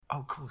Oh,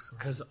 of course.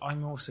 Because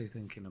I'm also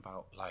thinking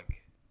about,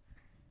 like,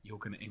 you're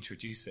going to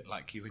introduce it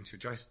like you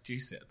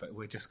introduce it, but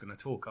we're just going to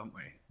talk, aren't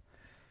we?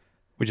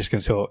 We're just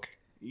going to talk.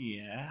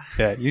 Yeah.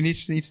 Yeah, you need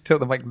to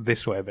tilt the mic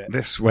this way a bit.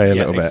 This way a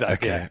little bit.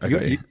 Exactly,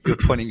 Okay. Yeah. You're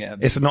pointing it.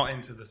 It's not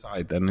into the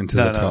side then, into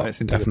the top.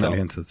 It's into Definitely the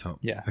top. into the top.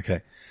 Yeah.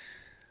 Okay.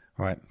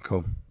 All right,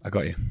 cool. I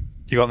got you.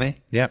 You got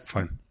me? Yeah,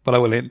 fine. But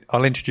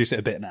I'll introduce it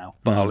a bit now,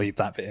 but I'll leave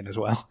that bit in as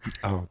well.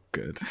 Oh,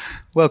 good.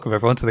 Welcome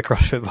everyone to the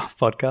CrossFit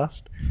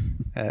Podcast.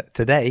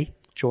 Today,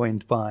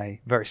 joined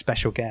by a very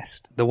special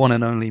guest, the one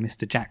and only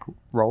Mr. Jack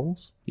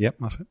Rowles. Yep,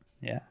 that's it.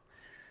 Yeah.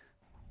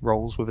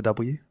 Rowles with a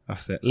W.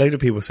 That's it. A load of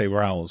people say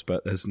Rowles,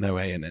 but there's no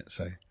A in it,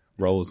 so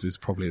Rowles is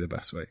probably the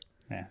best way.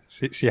 Yeah.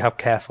 See how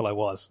careful I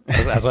was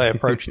as I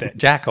approached it.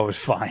 Jack, I was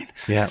fine.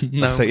 Yeah,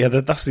 that's it. Yeah,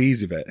 that's the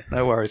easy bit.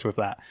 No worries with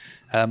that.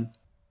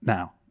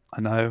 Now,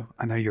 I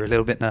know you're a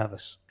little bit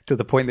nervous to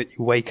the point that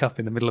you wake up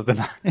in the middle of the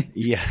night.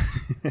 Yeah.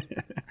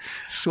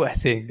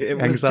 Sweating,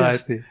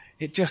 anxiety.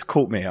 It just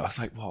caught me. I was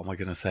like, what am I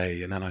going to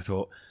say? And then I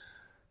thought,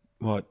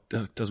 well,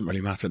 it doesn't really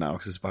matter now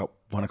because it's about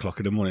 1 o'clock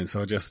in the morning. So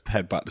I'll just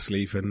head back to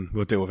sleep and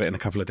we'll deal with it in a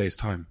couple of days'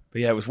 time.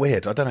 But yeah, it was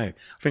weird. I don't know.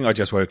 I think I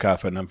just woke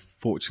up and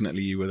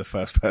unfortunately you were the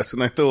first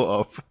person I thought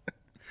of.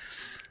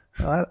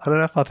 I don't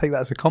know if I'll take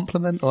that as a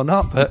compliment or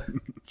not, but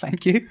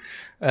thank you.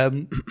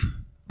 But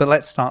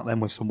let's start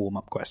then with some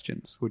warm-up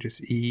questions. We'll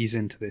just ease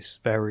into this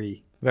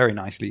very, very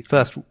nicely.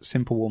 First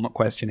simple warm-up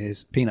question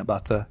is peanut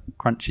butter,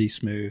 crunchy,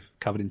 smooth,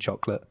 covered in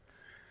chocolate.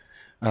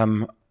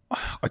 I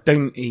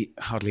don't eat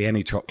hardly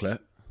any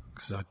chocolate.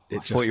 I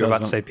thought you were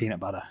about to say peanut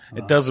butter.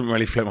 It doesn't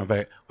really float my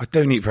boat. I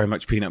don't eat very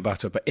much peanut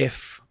butter, but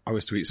if I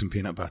was to eat some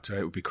peanut butter,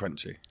 it would be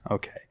crunchy.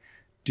 Okay.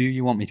 Do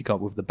you want me to go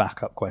up with the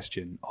backup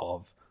question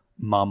of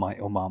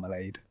Marmite or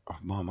marmalade? Oh,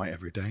 Marmite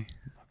every day.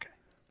 Okay.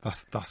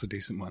 That's a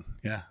decent one.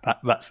 Yeah.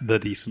 That's the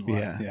decent one.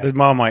 Yeah. The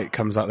Marmite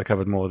comes out the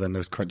cupboard more than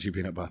the crunchy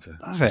peanut butter.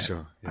 Does it?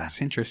 Sure. Yeah.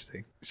 That's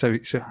interesting. So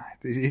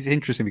it's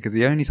interesting because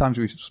the only times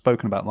we've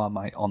spoken about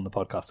Marmite on the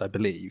podcast, I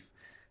believe,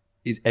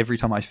 is every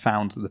time I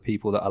found the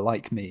people that are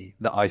like me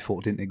that I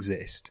thought didn't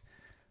exist.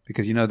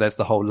 Because, there's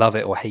the whole love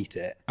it or hate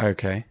it.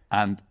 Okay.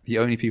 And the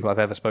only people I've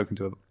ever spoken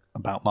to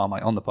about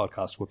Marmite on the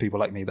podcast were people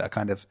like me that are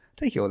kind of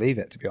take it or leave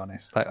it, to be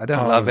honest. Like, I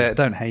don't love it, I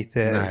don't hate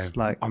it. No, it's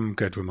like, I'm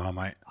good with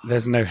Marmite.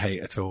 There's no hate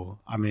at all.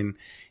 I mean,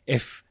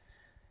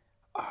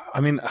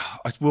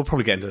 we'll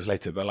probably get into this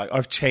later, but like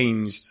I've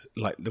changed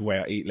like the way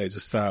I eat loads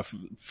of stuff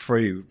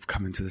through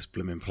coming to this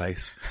blooming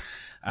place.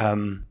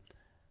 And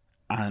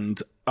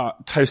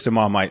toast and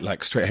Marmite,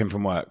 like straight home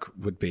from work,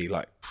 would be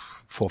like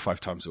 4 or 5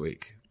 times a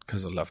week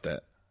because I loved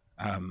it.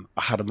 I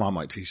had a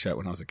Marmite t-shirt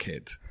when I was a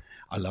kid.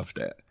 I loved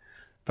it.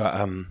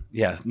 But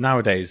yeah,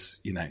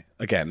 nowadays,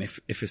 again, if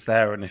it's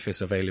there and if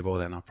it's available,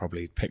 then I'll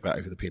probably pick that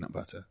over the peanut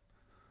butter.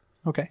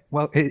 Okay.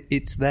 Well,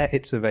 it's there.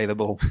 It's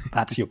available.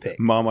 That's your pick.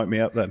 Marmite me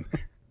up then.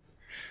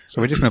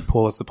 So we're just going to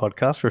pause the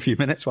podcast for a few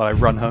minutes while I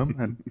run home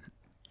and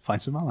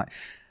find some Marmite.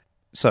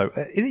 So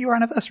is it your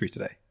anniversary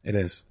today? It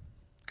is.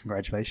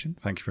 Congratulations.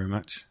 Thank you very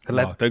much.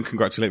 Don't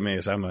congratulate me,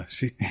 it's Emma.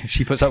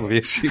 She puts up with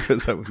you. She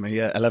puts up with me,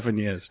 yeah. 11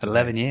 years. Today.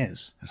 11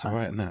 years. That's all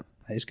right, isn't it?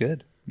 That is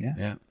good. Yeah.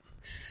 Yeah.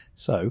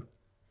 So,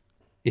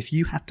 if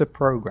you had to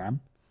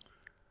program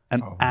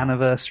an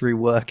anniversary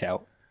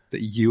workout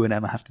that you and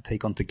Emma have to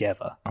take on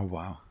together. Oh,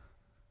 wow.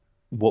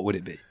 What would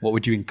it be? What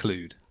would you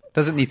include?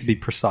 Doesn't need to be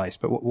precise,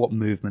 but what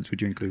movements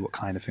would you include? What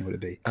kind of thing would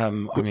it be? I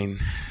mean,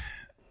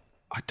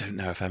 I don't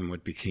know if Emma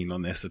would be keen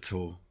on this at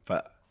all,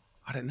 but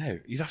I don't know.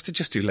 You'd have to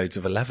just do loads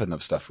of 11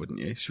 of stuff, wouldn't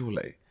you?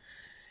 Surely.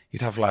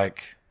 You'd have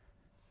like...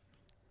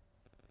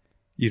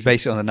 You'd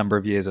base it on the number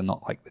of years and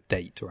not like the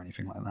date or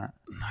anything like that.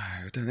 No,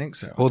 I don't think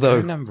so.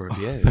 Although number of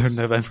years.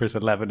 November is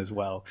 11 as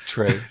well.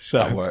 True. So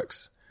that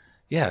works.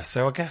 Yeah,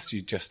 so I guess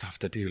you just have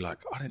to do like,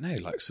 I don't know,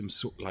 like some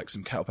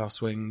kettlebell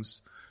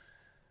swings.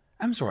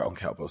 Em's all right on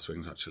kettlebell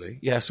swings, actually.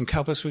 Yeah, some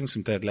kettlebell swings,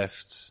 some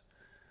deadlifts.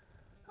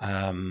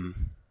 I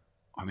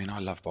mean, I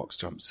love box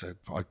jumps, so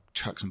I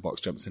chuck some box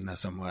jumps in there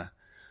somewhere.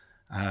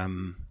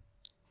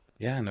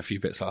 Yeah, and a few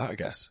bits like that, I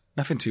guess.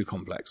 Nothing too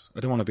complex. I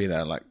don't want to be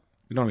there like,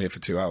 we don't want to be here for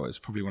 2 hours.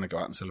 Probably want to go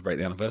out and celebrate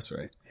the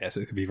anniversary. Yeah, so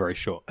it could be very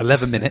short.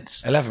 11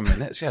 minutes. 11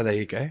 minutes, yeah, there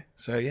you go.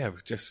 So yeah, we'll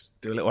just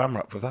do a little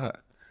AMRAP with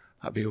that.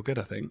 That'd be all good,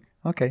 I think.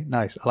 Okay,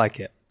 nice. I like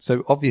it.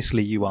 So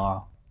obviously you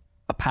are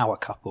a power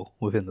couple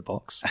within the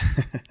box.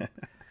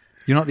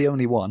 You're not the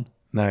only one.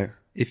 No.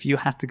 If you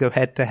had to go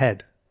head to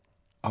head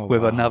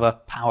with another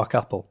power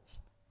couple.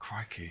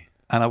 Crikey.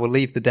 And I will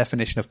leave the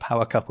definition of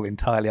power couple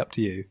entirely up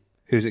to you.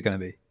 Who's it going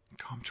to be?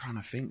 God, I'm trying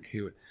to think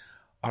who...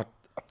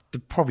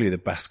 probably the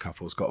best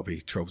couple's got to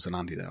be Trobs and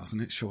Andy there,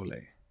 hasn't it?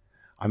 Surely.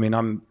 I mean,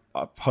 I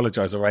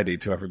apologise already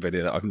to everybody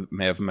that I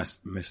may have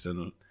missed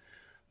and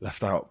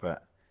left out,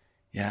 but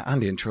yeah,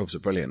 Andy and Trobs are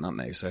brilliant, aren't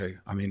they? So,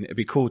 I mean, it'd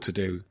be cool to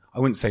do, I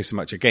wouldn't say so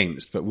much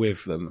against, but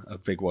with them, a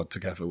big wad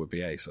together would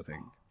be ace, I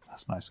think.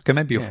 That's nice. Okay,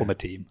 maybe you'll form a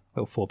team,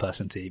 a little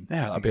 4-person team.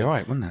 Yeah, that'd be all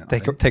right, wouldn't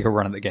it? Take a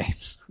run at the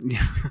games.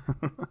 Yeah.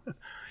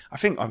 I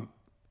think I'm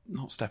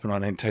not stepping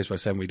on any toes by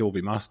saying we'd all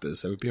be masters,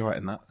 so we'd be all right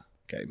in that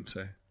game.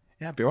 So,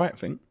 yeah, it'd be all right, I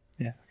think.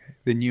 Yeah,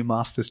 The new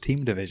Masters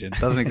team division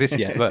doesn't exist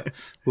yet, but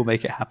we'll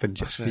make it happen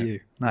just for you.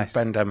 Nice.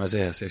 Ben Demmer's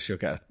here, so she'll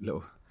get a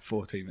little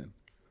 4 team in.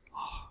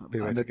 That'd be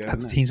the way to go.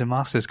 That's teams and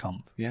Masters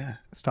comp. Yeah.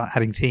 Start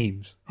adding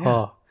teams. Yeah.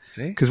 Oh,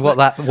 see, because what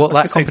that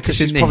competition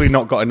she's needs. probably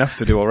not got enough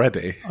to do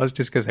already. I was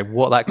just going to say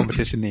what that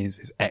competition needs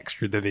is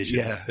extra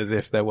divisions, Yeah. as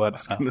if there weren't. I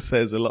was going to say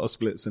there's a lot of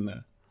splits in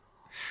there.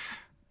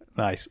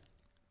 Nice.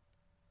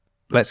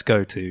 Let's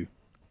go to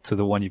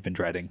the one you've been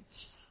dreading.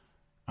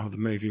 Oh, the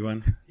movie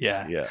one?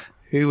 Yeah. Yeah.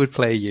 Who would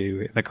play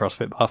you in the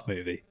CrossFit Buff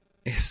movie?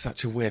 It's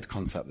such a weird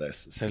concept,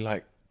 this. So,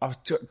 like, I was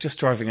just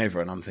driving over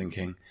and I'm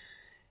thinking,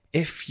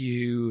 do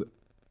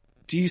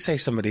you say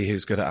somebody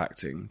who's good at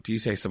acting? Do you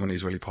say someone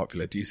who's really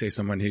popular? Do you say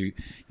someone who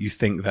you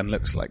think then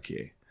looks like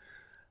you?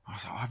 I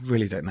was like, I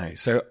really don't know.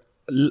 So,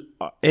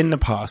 in the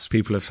past,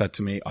 people have said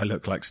to me, I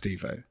look like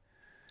Steve-O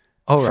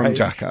from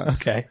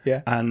Jackass. Okay,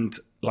 yeah. And,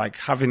 like,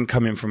 having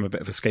come in from a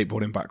bit of a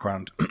skateboarding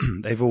background,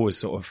 they've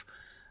always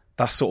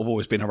that's sort of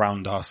always been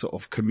around our sort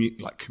of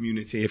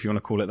community, if you want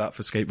to call it that,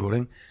 for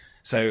skateboarding.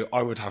 So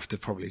I would have to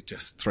probably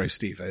just throw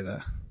Steve-O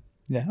there.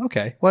 Yeah,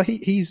 okay. Well,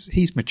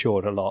 he's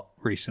matured a lot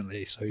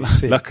recently, so you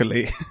see.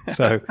 Luckily,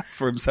 so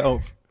for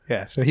himself.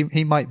 Yeah, so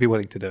he might be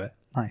willing to do it.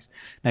 Nice.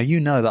 Now, you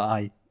know that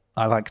I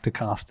like to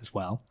cast as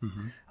well,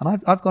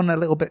 and I've gone a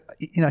little bit.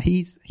 You know,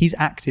 he's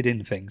acted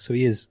in things, so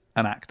he is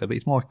an actor, but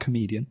he's more a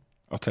comedian.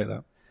 I'll take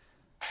that.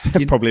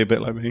 Probably a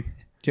bit like me.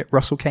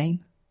 Russell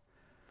Kane.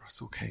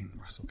 Russell Kane.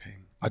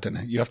 I don't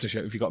know. You have to show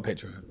if you got a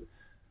picture of him.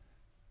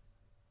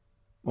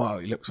 Wow,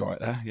 he looks all right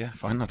there. Yeah,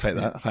 fine. I'll take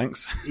that.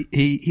 Thanks.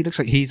 He looks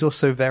like he's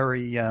also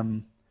very.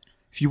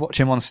 If you watch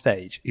him on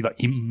stage,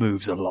 he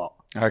moves a lot.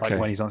 Okay. Like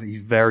when he's on,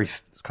 he's very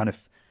kind of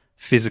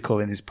physical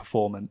in his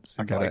performance.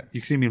 I get it.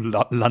 You can see him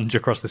lunge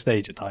across the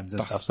stage at times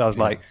and stuff. So I was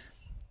like,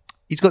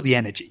 he's got the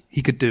energy.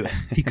 He could do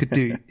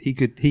it.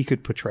 He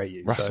could portray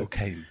you. Russell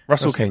Kane.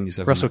 Russell Kane. You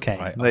said Russell Kane.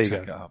 Right, there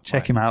you go.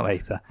 Check him out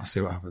later. I'll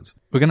see what happens.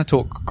 We're going to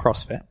talk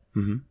CrossFit.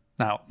 Mm-hmm.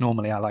 Now,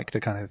 normally I like to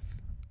kind of,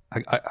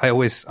 I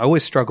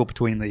always struggle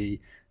between the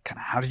kind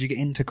of how did you get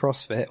into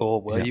CrossFit,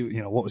 or were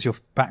you what was your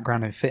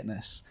background in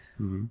fitness,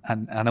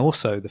 and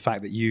also the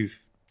fact that you've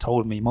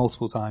told me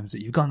multiple times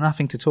that you've got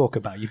nothing to talk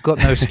about, you've got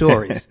no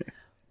stories,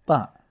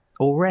 but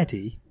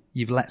already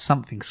you've let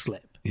something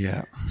slip.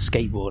 Yeah,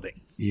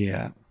 skateboarding.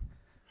 Yeah.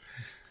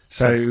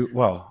 So,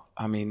 well,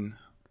 I mean,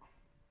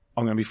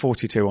 I'm going to be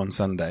 42 on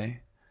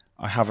Sunday.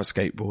 I have a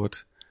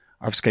skateboard.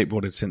 I've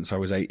skateboarded since I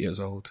was 8 years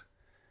old.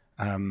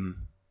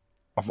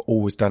 I've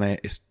always done it.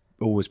 It's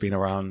always been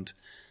around.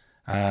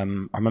 I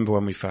remember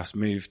when we first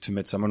moved to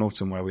Midsummer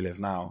Norton, where we live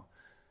now.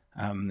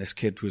 This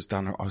kid I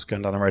was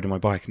going down the road on my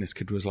bike, and this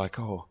kid was like,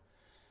 "Oh,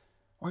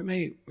 right,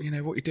 mate,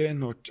 what you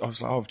doing?" Or I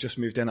was like, "Oh, I've just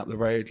moved in up the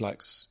road."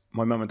 Like,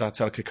 my mum and dad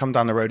said I could come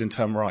down the road and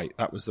turn right.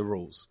 That was the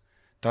rules.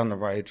 Down the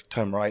road,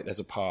 turn right. There's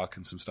a park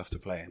and some stuff to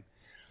play in.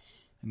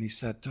 And he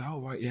said,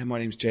 "Oh, right, yeah, my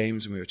name's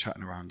James," and we were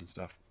chatting around and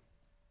stuff.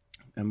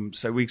 And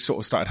so we sort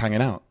of started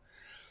hanging out.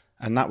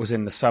 And that was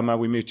in the summer.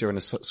 We moved during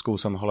the school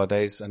summer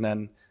holidays. And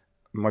then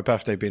my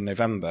birthday being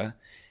November,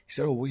 he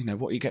said, "Oh, well,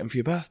 what are you getting for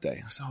your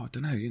birthday?" I said, "Oh, I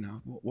don't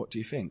know, what do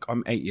you think?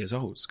 I'm 8 years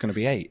old. It's going to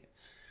be 8.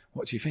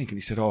 What do you think?" And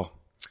he said, "Oh,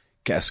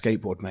 get a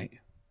skateboard, mate."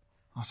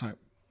 I was like,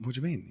 "What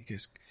do you mean?" He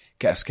goes,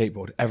 "Get a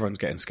skateboard. Everyone's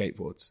getting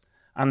skateboards."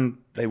 And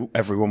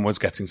everyone was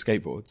getting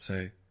skateboards. So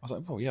I was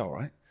like, "Oh, yeah, all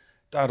right.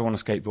 Dad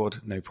want a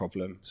skateboard? No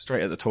problem.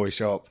 Straight at the toy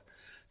shop,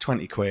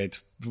 20 quid,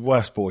 the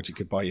worst board you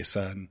could buy your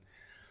son."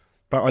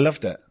 But I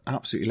loved it.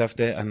 Absolutely loved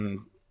it.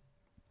 And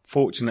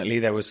fortunately,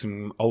 there were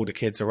some older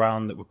kids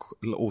around that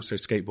were also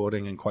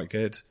skateboarding and quite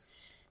good.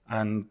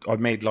 And I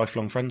made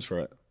lifelong friends for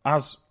it,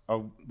 as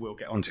I will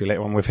get onto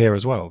later on with here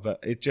as well. But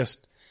it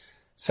just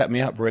set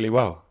me up really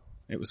well.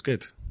 It was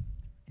good.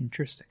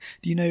 Interesting.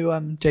 Do you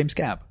know James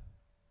Gabb?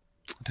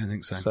 I don't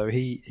think so. So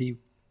he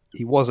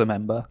was a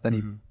member, then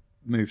he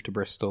moved to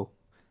Bristol.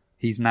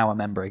 He's now a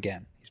member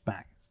again. He's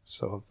back.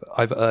 Sort of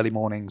either early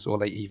mornings or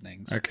late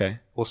evenings. Okay.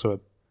 Also a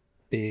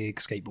big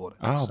skateboarder.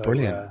 Oh, so,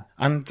 brilliant.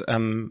 And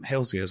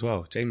Hilsey as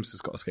well. James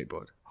has got a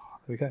skateboard. Oh,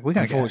 there we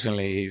go.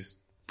 Unfortunately, he's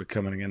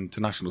becoming an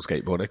international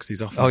skateboarder because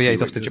he's off.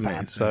 He's off to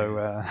Japan.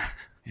 So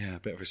yeah, a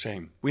bit of a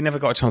shame. We never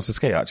got a chance to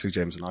skate, actually,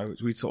 James and I.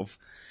 We sort of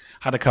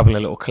had a couple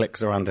of little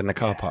clicks around in the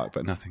car park,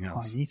 but nothing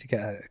else. You need to get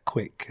a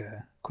quick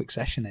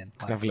session in.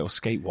 Could have a little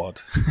skate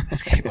wad.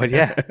 Skateboard,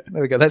 yeah.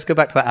 There we go. Let's go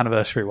back to that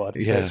anniversary wad.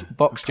 So it's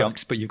box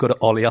jumps, but you've got to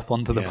ollie up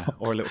onto the box.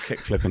 Or a little kick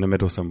flip in the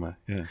middle somewhere.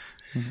 Yeah.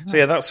 Mm-hmm. So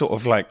yeah, that's sort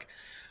of like,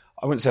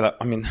 I wouldn't say that.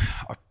 I mean,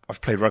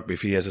 I've played rugby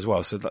for years as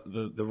well. So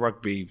the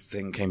rugby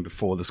thing came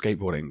before the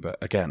skateboarding. But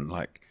again,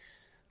 like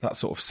that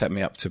sort of set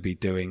me up to be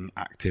doing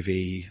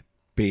active-y,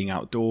 being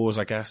outdoors,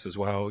 I guess, as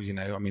well.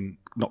 I mean,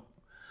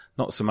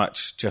 not so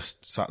much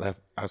just sat there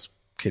as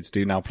kids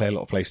do now, play a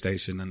lot of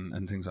PlayStation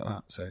and things like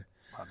that. So,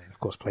 I mean, of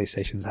course,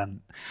 PlayStations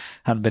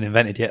hadn't been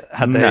invented yet,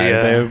 had they?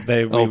 No,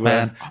 they we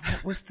man.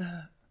 What was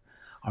the?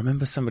 I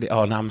remember somebody.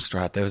 Oh, in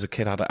Amstrad, there was a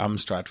kid had an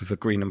Amstrad with a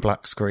green and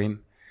black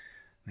screen.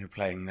 They were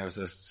playing. There was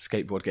a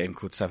skateboard game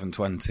called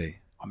 720.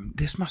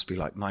 This must be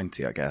like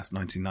 90, I guess,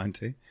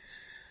 1990.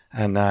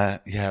 And I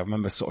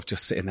remember sort of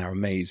just sitting there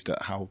amazed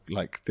at how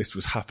like this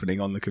was happening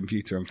on the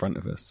computer in front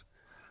of us.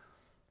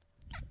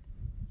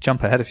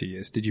 Jump ahead a few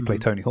years. Did you play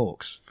Tony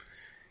Hawk's?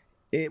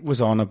 It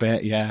was on a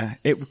bit, yeah.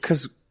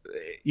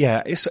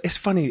 It's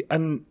funny,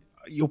 and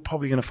you're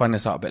probably going to find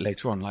this out a bit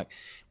later on. Like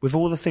with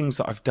all the things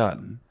that I've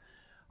done,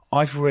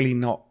 I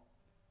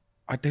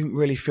don't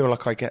really feel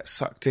like I get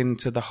sucked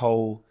into the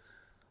whole,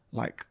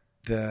 like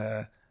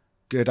the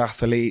good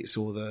athletes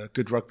or the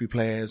good rugby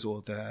players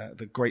or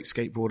the great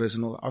skateboarders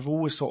and all that. I've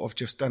always sort of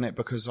just done it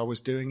because I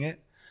was doing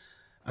it.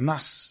 And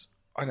that's,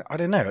 I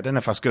don't know. I don't know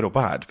if that's good or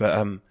bad,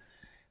 but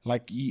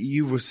like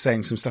you were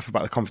saying some stuff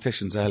about the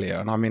competitions earlier.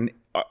 And I mean,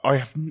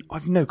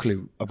 I've no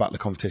clue about the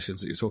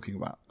competitions that you're talking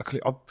about.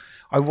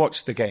 I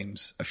watched the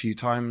games a few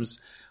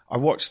times. I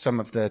watched some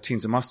of the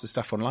Teens and Masters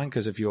stuff online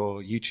because of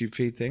your YouTube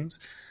feed things.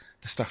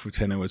 The stuff with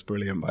Tinner was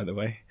brilliant, by the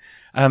way.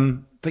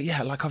 But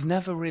yeah, like I've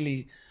never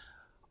really,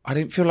 I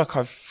don't feel like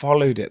I've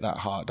followed it that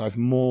hard. I've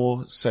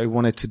more so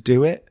wanted to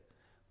do it,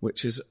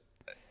 which is,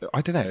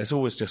 I don't know, it's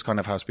always just kind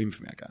of how it's been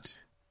for me, I guess.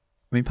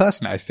 I mean,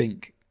 personally, I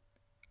think,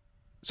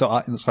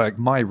 it's like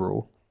my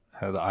rule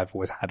that I've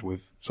always had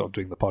with sort of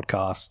doing the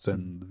podcasts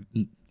and,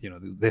 you know,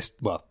 this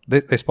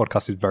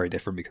podcast is very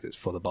different because it's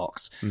for the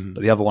box. Mm-hmm.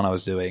 But the other one I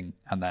was doing,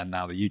 and then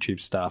now the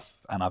YouTube stuff,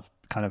 and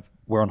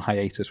we're on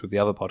hiatus with the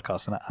other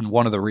podcasts. And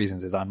one of the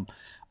reasons is I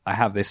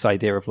have this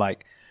idea of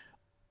like,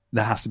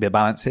 there has to be a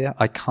balance here.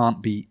 I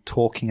can't be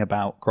talking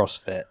about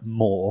CrossFit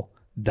more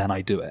than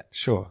I do it.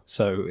 Sure.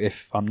 So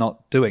if I'm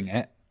not doing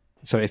it,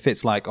 so if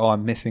it's like, oh,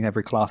 I'm missing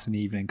every class in the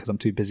evening because I'm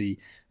too busy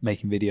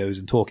making videos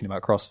and talking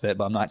about CrossFit,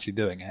 but I'm not actually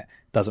doing it,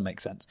 doesn't make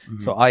sense.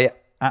 Mm-hmm. So I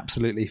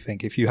absolutely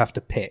think if you have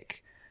to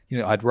pick, you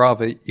know, I'd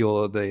rather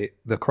you're the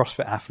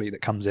CrossFit athlete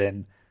that comes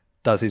in,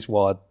 does his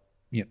WOD,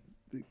 you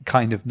know,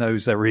 kind of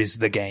knows there is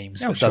the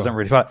games, but doesn't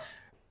really fight,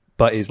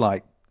 but is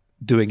like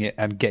doing it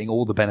and getting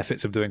all the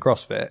benefits of doing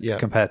CrossFit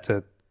compared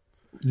to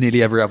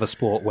nearly every other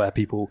sport where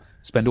people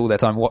spend all their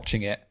time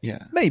watching it,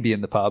 maybe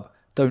in the pub,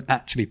 don't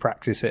actually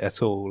practice it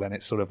at all. And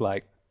it's sort of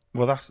like,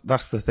 well,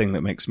 that's the thing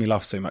that makes me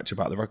laugh so much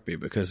about the rugby,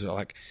 because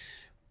like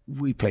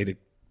we played a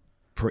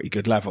pretty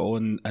good level,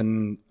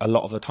 and a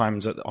lot of the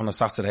times on a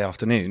Saturday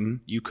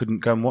afternoon you couldn't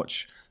go and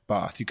watch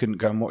Bath, you couldn't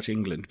go and watch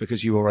England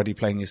because you were already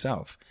playing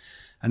yourself.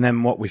 And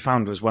then what we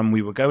found was when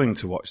we were going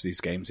to watch these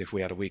games, if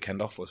we had a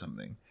weekend off or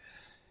something,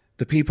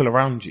 the people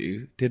around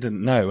you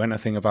didn't know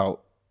anything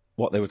about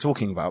what they were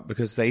talking about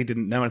because they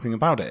didn't know anything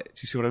about it. Do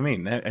you see what I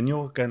mean? And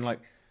you're going like,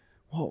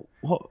 what,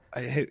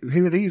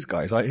 who are these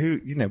guys? Like, who,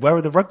 you know, where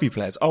are the rugby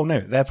players? Oh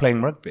no, they're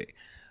playing rugby.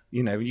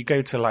 You know, you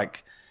go to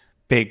like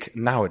big,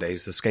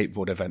 nowadays the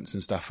skateboard events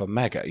and stuff are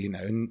mega, you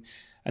know,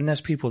 and there's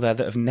people there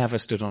that have never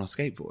stood on a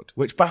skateboard,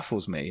 which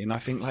baffles me. And I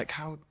think like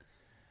how,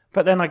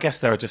 but then I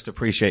guess they're just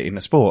appreciating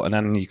the sport. And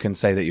then you can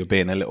say that you're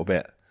being a little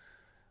bit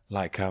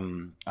like,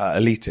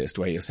 elitist,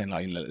 where you're saying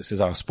like, you know, this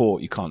is our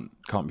sport, you can't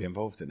be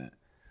involved in it.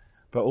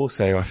 But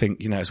also I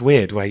think, you know, it's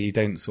weird where you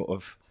don't sort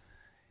of,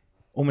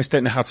 almost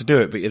don't know how to do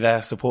it, but you're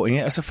there supporting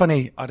it. It's a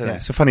funny, I don't know,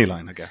 it's a funny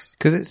line, I guess.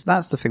 Because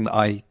that's the thing that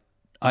I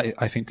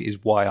think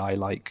is why I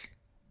like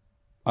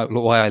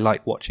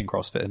watching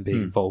CrossFit and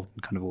being involved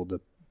in kind of all the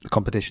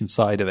competition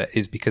side of it,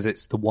 is because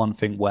it's the one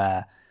thing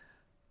where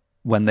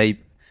when they,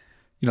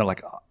 you know,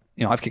 like,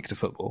 you know, I've kicked a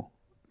football,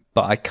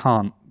 but I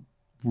can't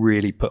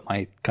really put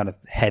my kind of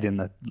head in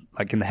the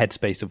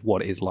headspace of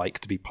what it is like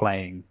to be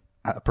playing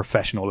at a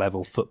professional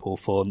level football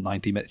for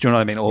 90 minutes. Do you know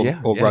what I mean?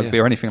 Or rugby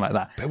or anything like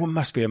that. But it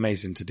must be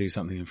amazing to do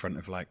something in front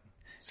of like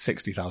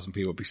 60,000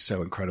 people. Would be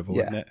so incredible,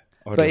 wouldn't it?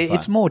 But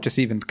it's more just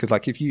even because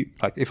like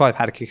if I've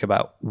had a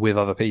kickabout with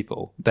other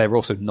people, they're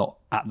also not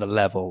at the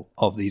level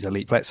of these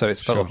elite players. So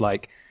it's sort of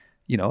like,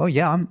 you know,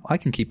 I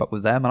can keep up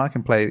with them and I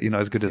can play, you know,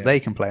 as good as they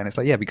can play. And it's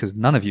like, because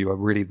none of you are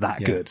really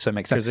that good. So it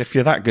makes sense. Because if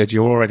you're that good,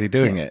 you're already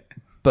doing it.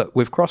 But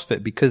with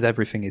CrossFit, because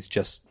everything is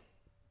just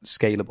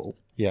scalable.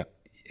 Yeah.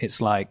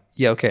 It's like,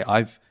 okay,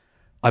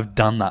 I've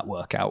done that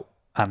workout,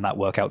 and that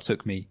workout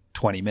took me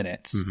 20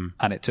 minutes,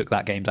 and it took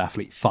that games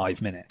athlete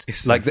 5 minutes.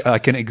 It's like I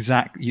can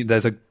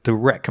there's a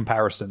direct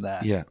comparison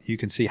there. Yeah, you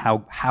can see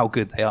how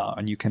good they are,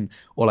 and you can,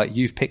 or like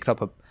you've picked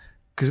up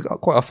because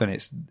quite often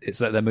it's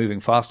that they're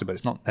moving faster, but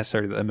it's not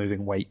necessarily that they're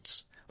moving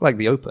weights like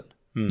the open.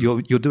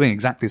 You're doing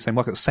exactly the same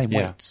workout, the same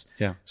weights.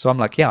 Yeah. So I'm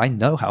like, I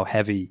know how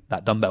heavy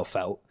that dumbbell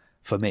felt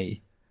for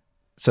me.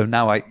 So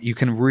now you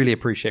can really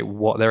appreciate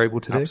what they're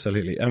able to do.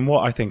 Absolutely. And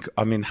what I think,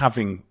 I mean,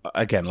 having,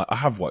 again, like I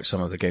have watched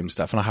some of the game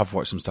stuff and I have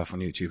watched some stuff on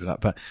YouTube and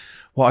that, but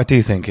what I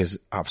do think is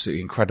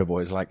absolutely incredible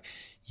is like,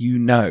 you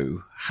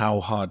know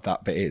how hard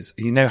that bit is.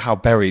 You know how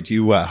buried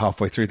you were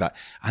halfway through that,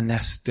 and they're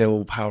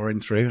still powering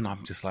through. And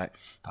I'm just like,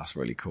 that's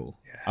really cool.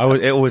 Yeah.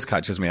 It always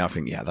catches me. I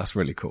think, that's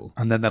really cool.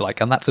 And then they're like,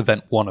 and that's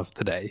event 1 of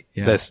the day.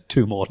 Yeah. There's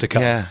 2 more to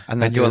come. Yeah.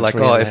 And then you're like,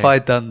 if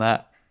I'd done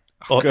that,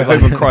 I'll go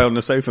home and cry on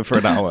the sofa for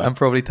an hour. And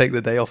probably take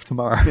the day off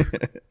tomorrow.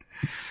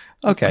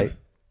 Okay.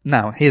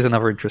 Now, here's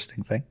another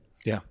interesting thing.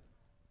 Yeah.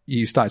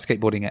 You started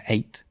skateboarding at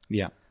 8.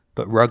 Yeah.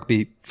 But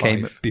rugby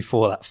came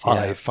before that,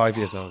 5. Yeah, 5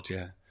 years old,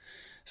 yeah.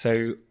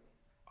 So,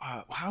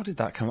 how did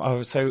that come?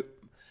 Oh, so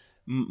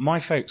my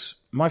folks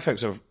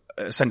are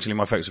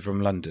essentially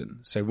from London.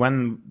 So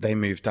when they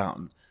moved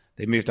down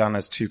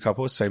as two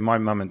couples. So my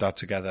mum and dad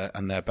together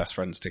and their best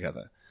friends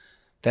together.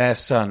 Their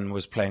son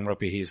was playing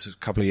rugby. He's a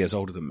couple of years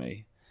older than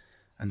me.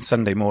 And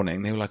Sunday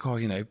morning, they were like, oh,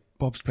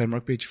 Bob's playing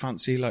rugby. Do you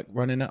fancy like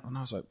running it? And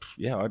I was like,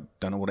 yeah, I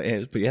don't know what it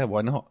is, but yeah,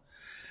 why not?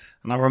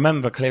 And I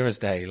remember clear as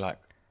day, like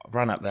I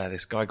ran up there.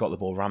 This guy got the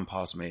ball, ran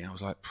past me. I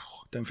was like,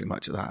 don't think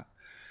much of that.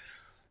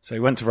 So he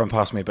went to run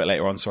past me a bit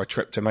later on. So I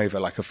tripped him over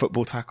like a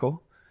football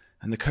tackle.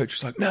 And the coach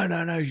was like,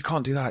 no, you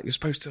can't do that. You're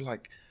supposed to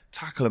like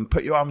tackle him,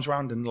 put your arms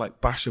around and like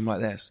bash him like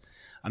this.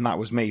 And that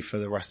was me for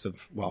the rest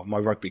of, my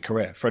rugby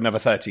career for another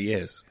 30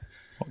 years.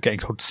 Not getting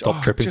told to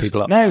stop tripping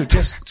people up. No,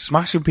 just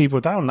smashing people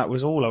down. That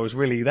was all I was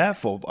really there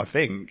for, I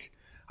think.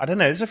 I don't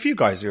know. There's a few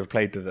guys who have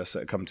played with us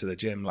that come to the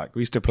gym. Like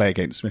we used to play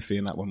against Smithy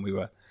and that when we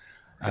were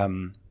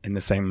in the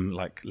same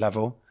like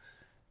level.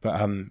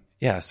 But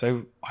yeah,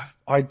 so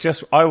I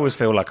always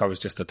feel like I was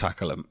just a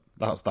tackle.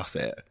 That's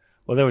it.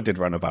 Although I did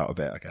run about a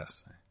bit, I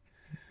guess.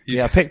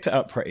 Yeah, I picked it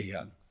up pretty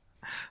young.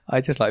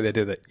 I just like the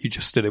idea that you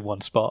just stood in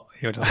one spot.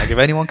 You're just like, if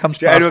anyone comes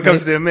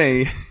to near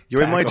me,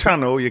 you're in my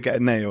channel, you're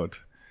getting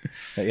nailed.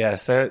 But yeah,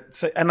 so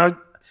and I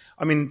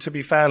mean, to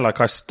be fair,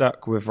 like I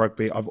stuck with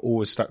rugby. I've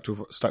always stuck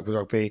with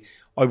rugby.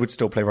 I would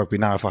still play rugby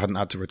now if I hadn't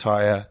had to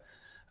retire.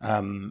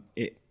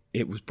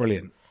 It was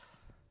brilliant.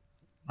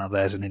 Now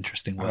there's an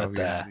interesting word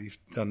there. You've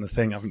done the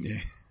thing, haven't you?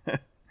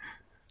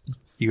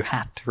 You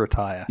had to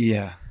retire.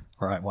 Yeah.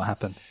 Right. What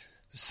happened?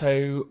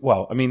 So,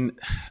 well, I mean,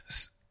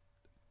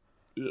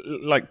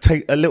 like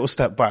take a little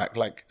step back.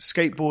 Like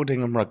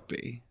skateboarding and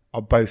rugby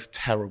are both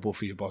terrible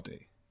for your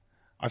body.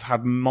 I've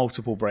had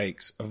multiple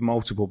breaks of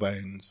multiple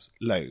bones,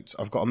 loads.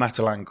 I've got a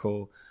metal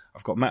ankle.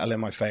 I've got metal in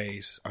my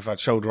face. I've had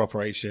shoulder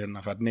operation.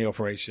 I've had knee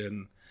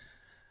operation.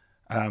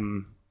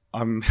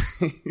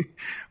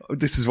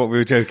 This is what we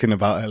were joking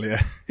about earlier.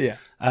 Yeah.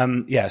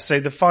 Yeah. So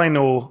the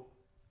final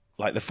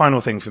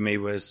thing for me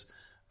was,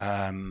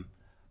 5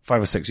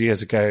 or 6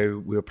 years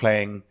ago, we were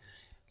playing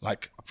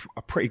like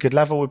a pretty good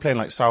level. We were playing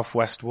like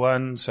Southwest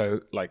 1.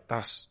 So like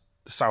that's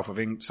the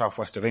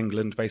southwest of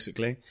England,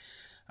 basically.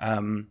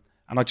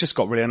 And I just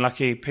got really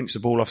unlucky, pinched the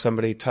ball off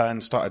somebody,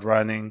 turned, started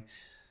running,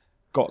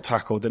 got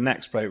tackled. The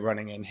next bloke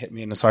running in hit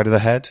me in the side of the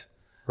head.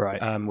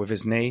 Right. With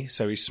his knee.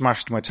 So he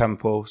smashed my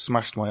temple,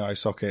 smashed my eye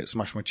socket,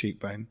 smashed my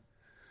cheekbone.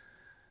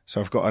 So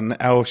I've got an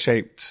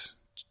L-shaped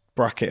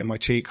bracket in my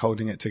cheek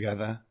holding it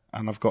together.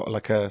 And I've got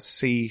like a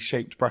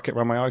C-shaped bracket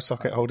around my eye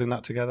socket holding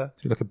that together.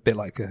 You look a bit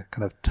like a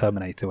kind of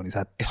Terminator when he's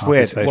had It's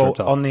weird. Well,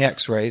 on the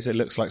x-rays, it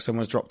looks like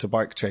someone's dropped a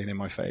bike chain in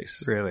my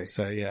face. Really?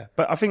 So, yeah.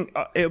 But I think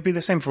it'll be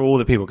the same for all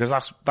the people because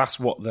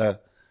that's what the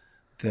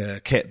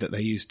kit that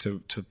they use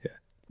to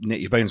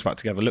knit your bones back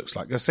together looks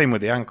like. The same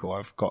with the ankle.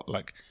 I've got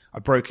like, I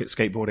broke it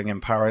skateboarding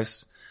in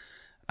Paris.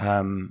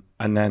 And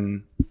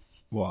then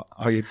what?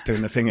 Oh, you're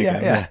doing the thing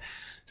again? Yeah.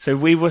 So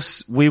we were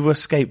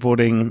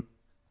skateboarding,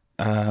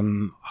 I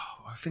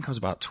think I was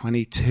about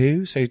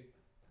 22. So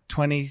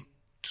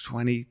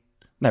 2002,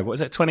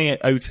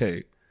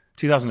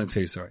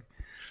 2002, sorry.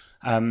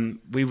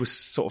 We were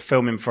sort of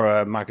filming for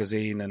a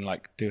magazine and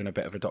like doing a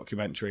bit of a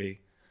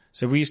documentary.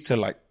 So we used to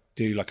like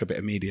do like a bit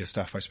of media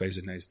stuff, I suppose,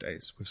 in those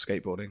days with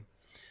skateboarding.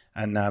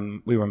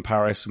 And we were in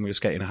Paris and we were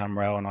skating a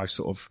handrail and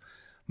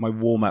my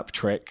warm-up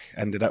trick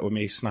ended up with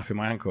me snapping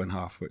my ankle in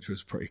half, which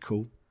was pretty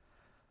cool.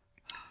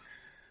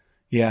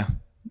 Yeah.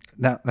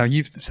 Now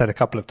you've said a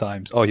couple of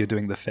times, you're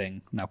doing the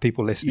thing. Now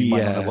people listening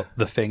might not know what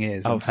the thing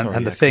is.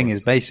 And the thing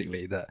is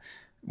basically that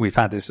we've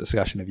had this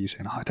discussion of you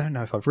saying, I don't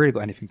know if I've really got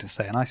anything to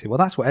say. And I say, well,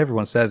 that's what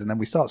everyone says. And then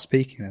we start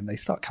speaking and they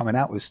start coming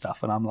out with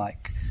stuff. And I'm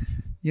like,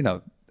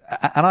 and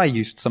I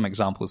used some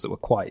examples that were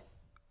quite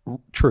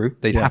true.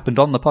 They happened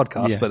on the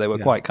podcast, but they were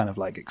quite kind of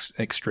like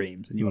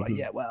extremes. And you were like,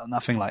 yeah, well,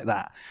 nothing like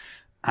that.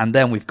 And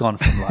then we've gone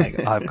from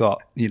like, I've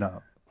got,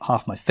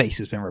 half my face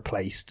has been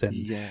replaced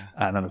and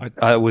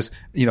I was,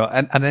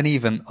 and then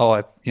even,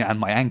 and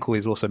my ankle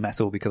is also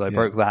metal because I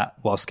broke that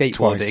while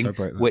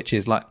skateboarding, which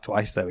is like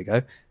twice, there we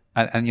go.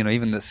 And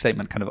even the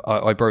statement kind of,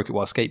 I broke it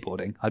while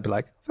skateboarding, I'd be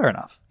like, fair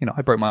enough.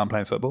 I broke my arm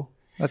playing football.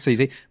 That's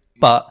easy.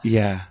 But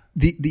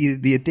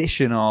the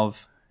addition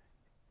of,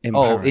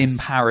 in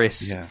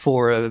Paris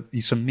for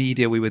some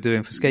media we were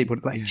doing for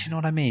skateboarding, do you know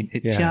what I mean?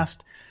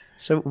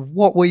 So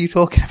what were you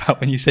talking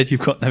about when you said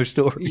you've got no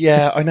story?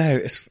 Yeah, I know.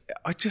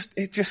 It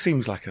just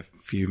seems like a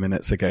few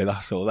minutes ago.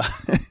 That's all.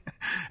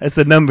 As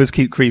the numbers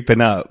keep creeping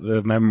up,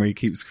 the memory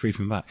keeps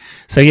creeping back.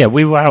 So yeah,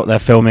 we were out there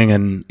filming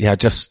and I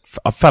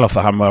fell off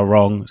the handrail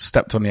wrong,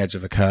 stepped on the edge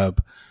of a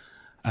curb,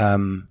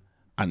 and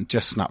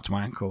just snapped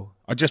my ankle.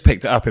 I just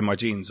picked it up in my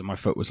jeans and my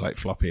foot was like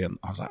floppy and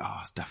I was like,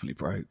 it's definitely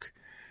broke.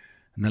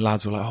 And the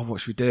lads were like, what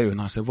should we do? And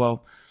I said,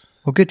 well,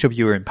 good job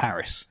you were in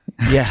Paris.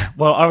 Yeah.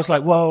 Well, I was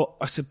like,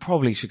 I said,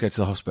 probably should go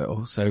to the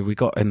hospital. So we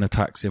got in the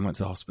taxi and went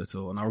to the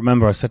hospital. And I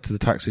remember I said to the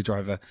taxi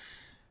driver,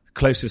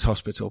 closest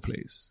hospital,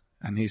 please.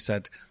 And he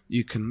said,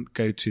 you can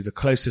go to the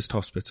closest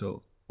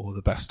hospital or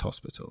the best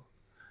hospital.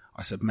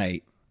 I said,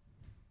 mate,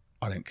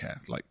 I don't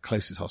care. Like,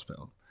 closest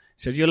hospital.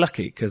 He said, you're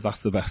lucky because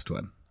that's the best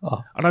one.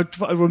 Oh. And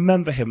I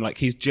remember him like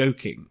he's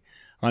joking.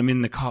 I'm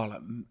in the car,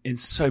 like in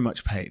so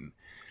much pain.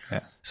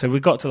 Yeah. So we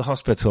got to the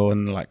hospital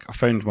and like I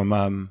phoned my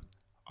mum.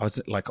 I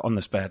was like on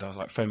this bed. I was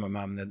like, phone my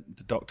mum.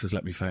 The doctors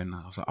let me phone.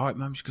 I was like, all right,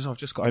 mum, because I've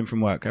just got home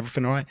from work.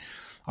 Everything all right?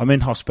 I'm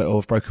in hospital.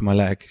 I've broken my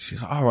leg.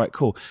 She's like, all right,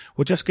 cool.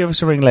 Well, just give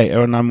us a ring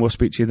later and we'll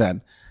speak to you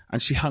then.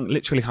 And she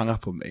literally hung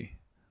up on me.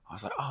 I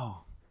was like,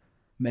 oh,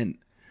 mint.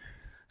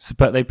 So,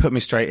 but they put me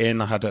straight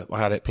in. I had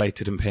it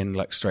plated and pinned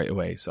like straight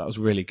away. So that was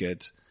really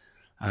good.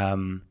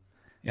 And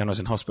I was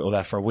in hospital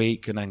there for a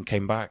week and then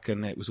came back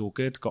and it was all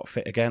good. Got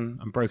fit again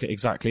and broke it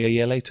exactly a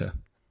year later.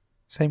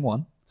 Same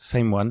one?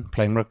 Same one,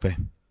 playing rugby.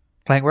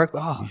 Playing rugby?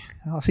 Oh,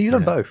 so you've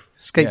done both.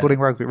 Skateboarding,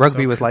 rugby.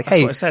 Rugby was like, that's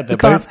hey, what I said. They're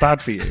both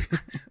bad for you.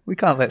 We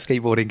can't let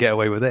skateboarding get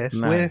away with this.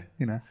 No. We're,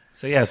 you know.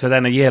 So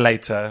then a year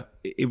later,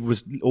 it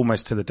was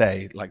almost to the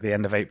day, like the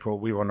end of April,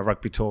 we were on a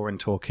rugby tour in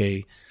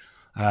Torquay.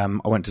 I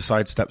went to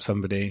sidestep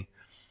somebody.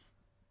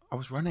 I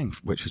was running,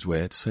 which was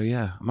weird. So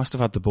yeah, I must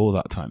have had the ball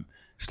that time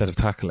instead of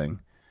tackling.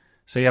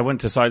 So yeah, I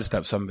went to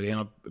sidestep somebody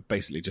and I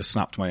basically just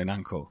snapped my own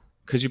ankle.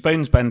 Because your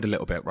bones bend a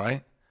little bit,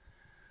 right?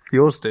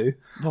 Yours do.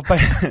 Well,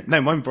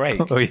 no, mine break.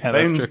 Oh, yeah,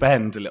 bones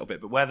bend a little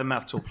bit, but where the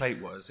metal plate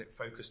was, it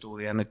focused all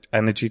the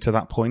energy to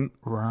that point.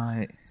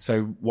 Right.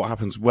 So what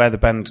happens where the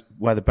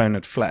bone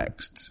had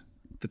flexed,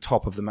 the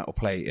top of the metal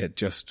plate had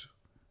just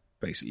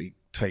basically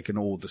taken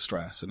all the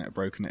stress and it had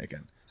broken it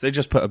again. So they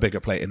just put a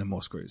bigger plate in and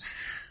more screws.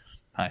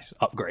 Nice.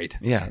 Upgrade.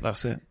 Yeah,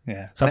 that's it.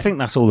 Yeah. So I think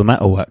that's all the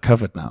metal work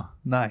covered now.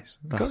 Nice.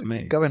 That's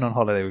me. Going on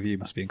holiday with you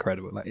must be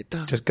incredible. Like, it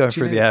does. Just going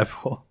through the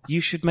airport.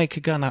 You should make a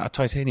gun out of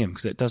titanium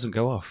because it doesn't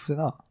go off. Is it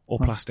not? Or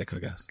plastic, I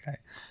guess. Okay.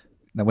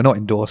 Now, we're not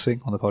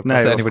endorsing on the podcast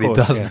No, that anybody of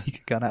course, does yeah. make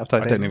a gun out of I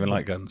titanium. don't even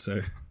like guns,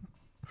 so...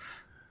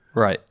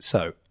 Right.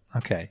 So,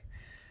 okay.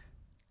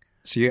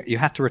 So you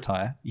had to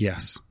retire.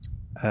 Yes.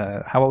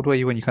 How old were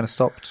you when you kind of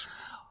stopped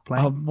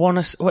playing?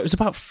 it was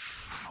about,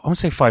 I want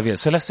to say 5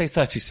 years. So let's say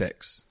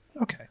 36.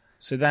 Okay.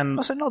 So then...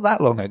 Also, not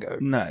that long ago.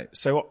 No.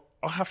 So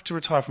I have to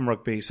retire from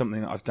rugby,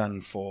 something that I've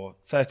done for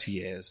 30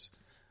 years.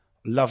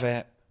 Love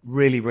it.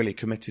 Really, really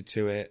committed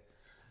to it.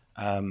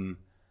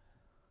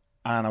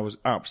 And I was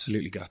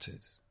absolutely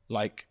gutted.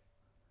 Like,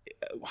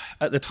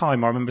 at the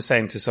time, I remember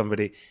saying to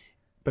somebody,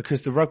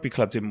 because the rugby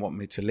club didn't want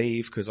me to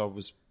leave, because I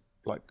was,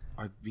 like,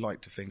 I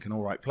like to think an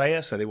all right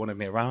player, so they wanted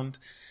me around.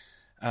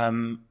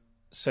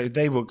 So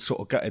they were sort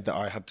of gutted that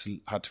I had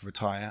to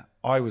retire.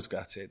 I was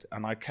gutted,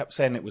 and I kept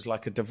saying it was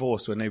like a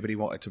divorce where nobody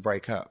wanted to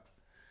break up.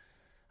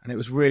 And it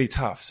was really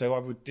tough. So I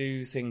would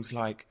do things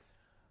like,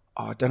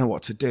 I don't know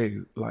what to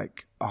do.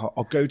 Like,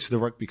 I'll go to the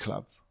rugby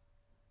club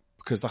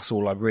because that's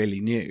all I really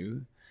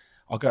knew.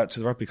 I'll go out to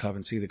the rugby club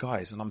and see the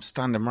guys, and I'm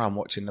standing around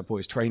watching the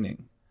boys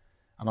training,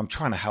 and I'm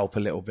trying to help a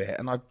little bit,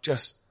 and I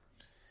just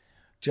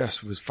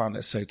found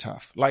it so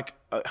tough. Like,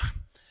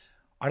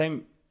 I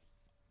don't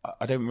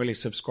really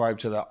subscribe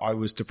to that I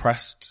was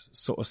depressed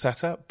sort of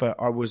setup, but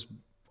I was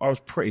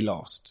pretty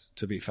lost,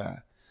 to be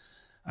fair.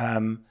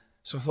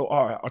 So I thought,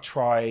 all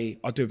right,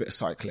 I'll do a bit of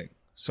cycling.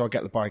 So I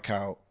get the bike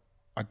out,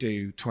 I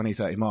do 20,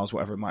 30 miles,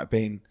 whatever it might have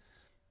been.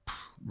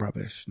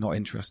 Rubbish, not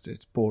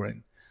interested,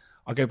 boring.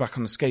 I go back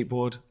on the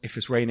skateboard. If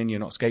it's raining, you're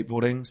not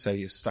skateboarding, so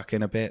you're stuck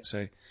in a bit.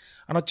 And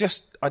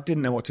I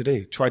didn't know what to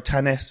do. Tried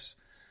tennis.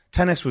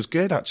 Tennis was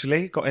good,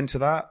 actually. Got into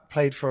that,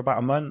 played for about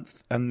a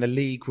month, and the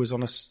league was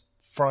on a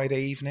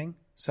Friday evening,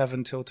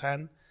 7 till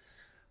 10.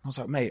 I was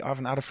like, mate, I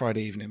haven't had a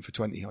Friday evening for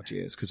 20 odd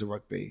years because of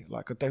rugby.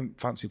 Like, I don't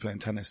fancy playing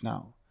tennis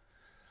now.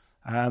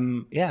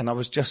 And I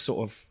was just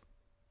sort of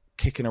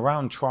kicking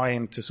around,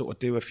 trying to sort of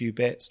do a few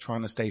bits,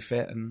 trying to stay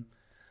fit and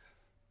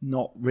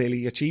not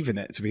really achieving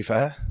it, to be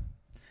fair.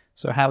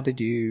 So how did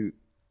you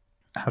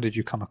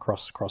come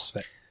across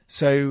CrossFit?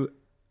 So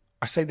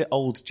I say the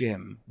old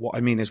gym. What I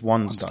mean is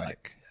one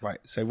Dyke. Right.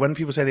 So when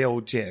people say the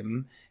old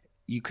gym,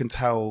 you can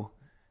tell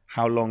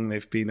how long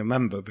they've been a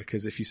member,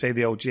 because if you say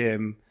the old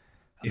gym,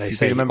 if you've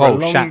been a member a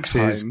long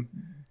Shax's time,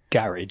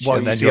 garage. well,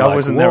 and you then see, I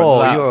wasn't there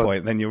at that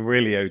point. Then you're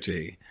really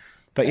OG.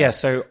 But yeah,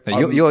 so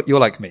no, you're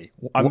like me.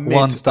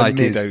 Wansdyke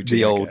is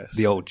OG,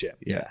 the old gym.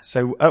 Yeah.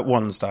 So at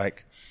Wansdyke,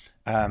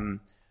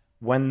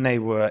 when they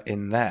were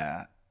in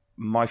there,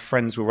 my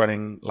friends were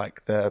running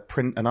like the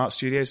print and art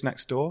studios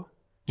next door.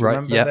 Do you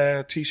remember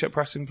their t-shirt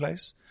pressing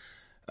place?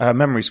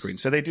 Memory Screen.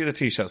 So they do the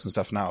t-shirts and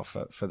stuff now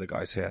for the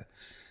guys here.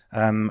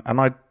 And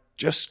I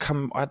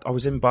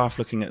was in Bath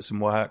looking at some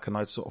work, and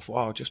I sort of thought,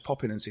 I'll just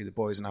pop in and see the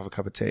boys and have a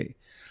cup of tea.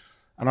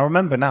 And I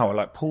remember now, I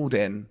like pulled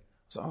in,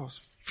 I was like, there's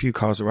a few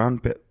cars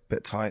around, bit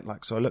tight.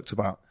 Like, so I looked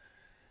about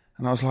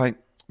and I was like,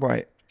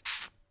 right,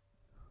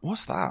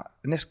 what's that?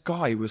 And this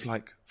guy was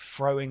like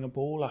throwing a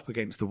ball up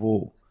against the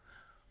wall.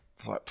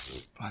 I was like,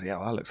 bloody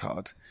hell, that looks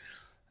hard.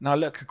 And I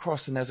look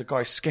across and there's a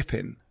guy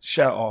skipping,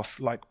 shirt off,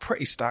 like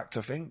pretty stacked,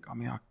 I think. I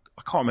mean, I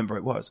can't remember what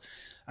it was.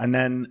 And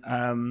then,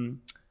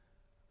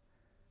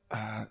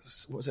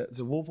 what was it? There's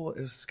a wall ball,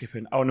 it was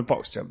skipping. Oh, and the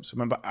box jumps.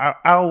 Remember,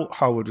 Al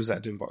Harwood was there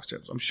doing box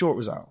jumps. I'm sure it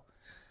was Al.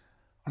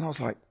 And I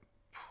was like,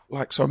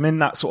 so I'm in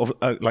that sort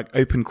of like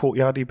open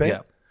courtyardy bit.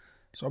 Yeah.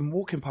 So I'm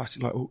walking past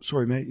it like, oh,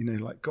 sorry, mate,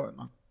 like, got it.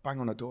 And I bang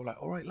on the door, like,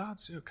 all right,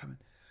 lads, you're coming.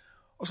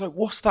 was like,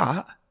 what's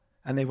that?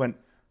 And they went,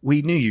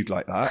 we knew you'd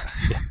like that.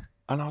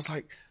 And I was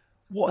like,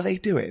 what are they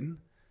doing?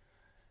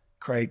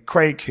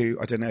 Craig, who,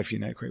 I don't know if you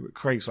know Craig, but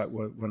Craig's like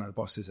one of the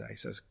bosses there. He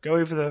says, go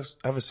over the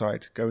other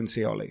side, go and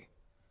see Ollie.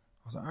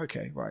 I was like,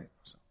 okay, right.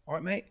 I was like, all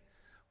right, mate.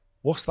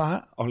 What's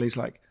that? Ollie's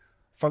like,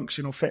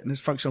 functional fitness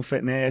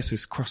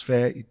is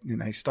CrossFit.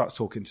 He starts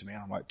talking to me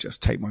and I'm like,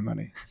 just take my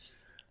money.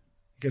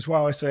 He goes,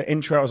 well, I said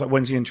intro. I was like,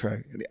 when's the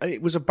intro?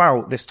 It was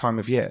about this time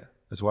of year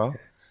as well.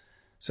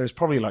 So it's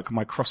probably like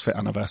my CrossFit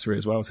anniversary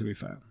as well, to be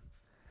fair.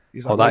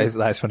 He's like,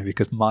 that is funny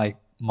because my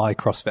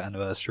CrossFit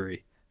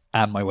anniversary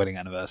and my wedding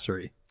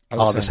anniversary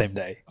are the same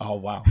day. Oh,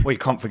 wow. Well, you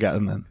can't forget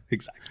them then.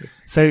 Exactly.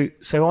 So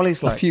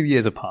Ollie's like... a few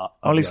years apart.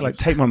 Ollie's like,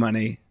 take my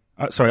money.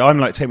 I'm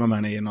like, take my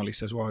money. And Ollie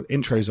says, well,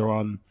 intros are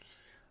on.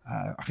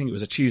 I think it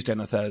was a Tuesday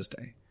and a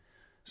Thursday.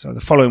 So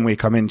the following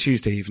week, I'm in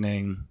Tuesday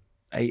evening,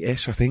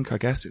 8-ish, I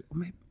guess.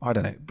 I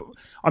don't know. But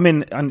I'm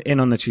in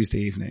on the Tuesday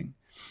evening.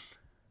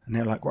 And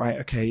they're like, right,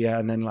 okay, yeah.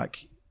 And then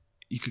like,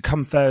 you could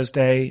come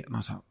Thursday. And I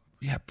was like,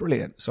 yeah,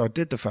 brilliant. So I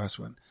did the first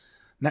one.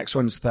 Next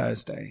one's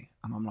Thursday.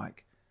 And I'm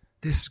like,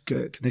 this is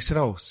good. And they said,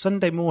 oh,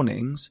 Sunday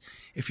mornings,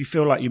 if you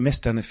feel like you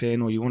missed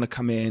anything or you want to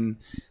come in,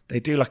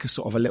 they do like a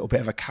sort of a little bit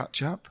of a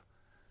catch up.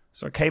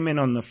 So I came in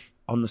on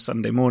the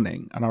Sunday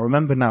morning, and I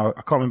remember now,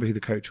 I can't remember who the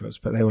coach was,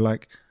 but they were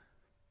like,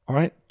 all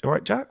right,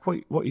 Jack,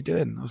 what are you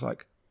doing? I was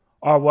like,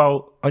 oh,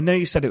 well, I know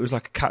you said it was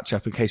like a catch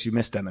up in case you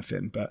missed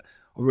anything, but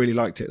I really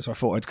liked it. So I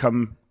thought I'd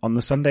come on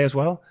the Sunday as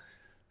well.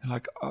 They're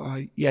like,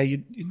 yeah,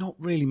 you're not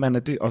really meant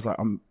to do. I was like,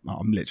 I'm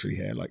literally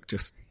here. Like,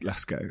 just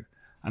let's go.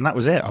 And that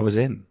was it. I was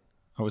in.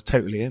 I was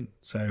totally in.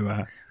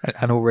 So,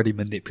 and already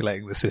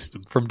manipulating the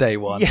system from day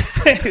one.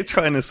 Yeah,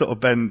 trying to sort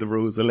of bend the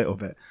rules a little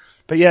bit.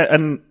 But yeah,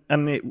 and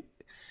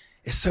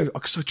it's so,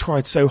 because I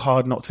tried so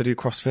hard not to do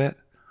CrossFit.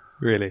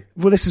 Really?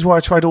 Well, this is why I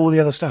tried all the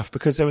other stuff,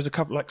 because there was a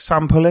couple like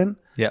Sam Pullin.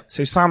 Yeah.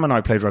 So Sam and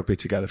I played rugby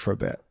together for a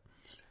bit,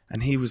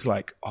 and he was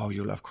like, "Oh,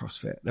 you'll love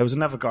CrossFit." There was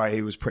another guy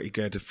who was pretty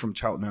good from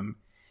Cheltenham.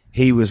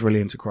 He was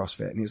really into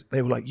CrossFit, and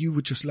they were like, "You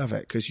would just love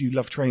it because you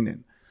love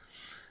training."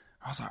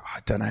 I was like, I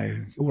don't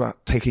know, all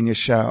that taking your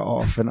shirt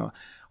off, and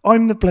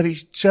I'm the bloody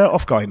shirt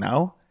off guy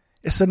now.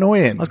 It's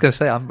annoying. I was going to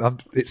say,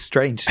 it's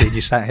strange seeing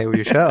you sat here with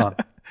your shirt on.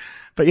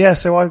 But yeah,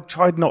 so I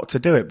tried not to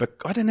do it, but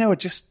I don't know. I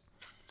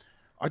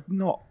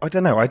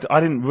don't know. I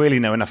didn't really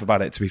know enough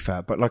about it, to be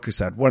fair. But like I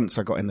said, once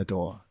I got in the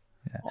door,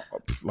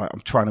 like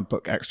I'm trying to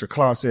book extra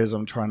classes.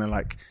 I'm trying to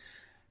like,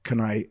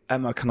 can I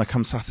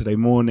come Saturday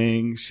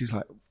morning? She's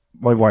like,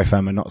 my wife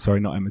Emma, not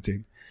Emma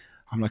Dean.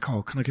 I'm like,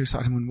 oh, can I go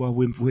Saturday morning?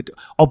 Well,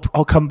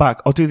 I'll come back.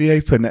 I'll do the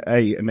open at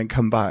 8 and then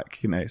come back,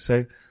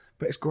 So,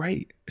 but it's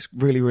great. It's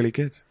really, really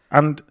good.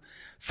 And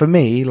for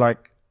me,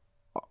 like,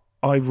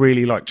 I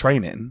really like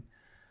training.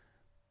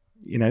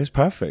 It's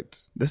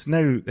perfect. There's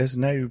no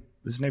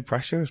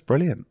pressure. It's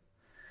brilliant.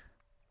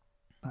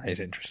 That is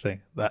interesting.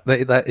 That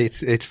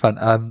it's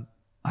fun.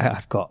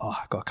 I've got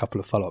a couple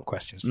of follow-up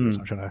questions to this.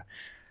 I'm trying to.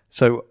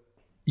 So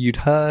you'd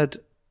heard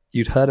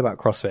about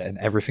CrossFit and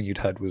everything you'd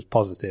heard was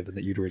positive and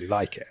that you'd really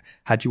like it.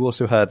 Had you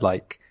also heard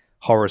like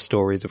horror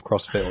stories of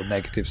CrossFit or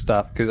negative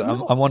stuff? Because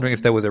I'm wondering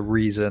if there was a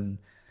reason.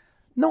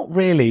 Not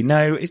really.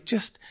 No, it's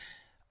just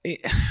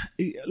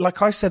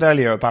like I said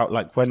earlier about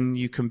like when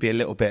you can be a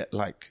little bit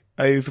like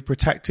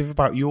overprotective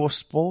about your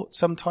sport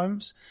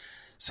sometimes.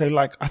 So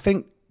like I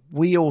think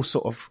we all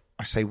sort of,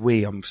 I say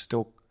we, I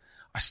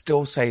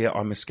still say that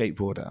I'm a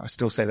skateboarder. I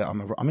still say that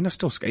I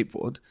still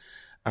skateboard.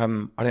 I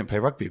don't play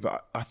rugby,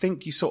 but I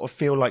think you sort of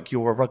feel like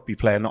you're a rugby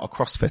player, not a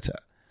CrossFitter.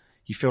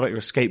 You feel like you're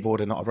a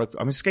skateboarder, not a rugby.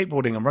 I mean,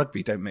 skateboarding and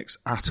rugby don't mix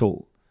at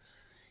all,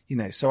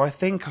 So I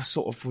think I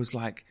sort of was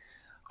like,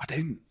 I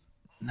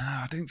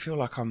don't feel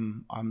like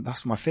I'm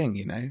that's my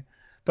thing,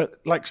 But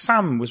like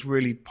Sam was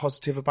really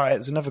positive about it.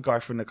 There's another guy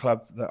from the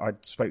club that I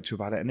spoke to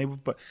about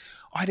it, but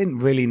I didn't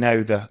really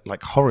know the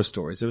like horror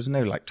stories. There was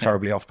no like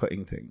terribly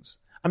off-putting things.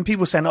 And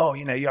people saying, oh,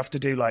 you have to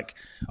do like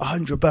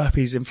 100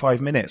 burpees in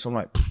 5 minutes. I'm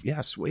like,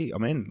 yeah, sweet.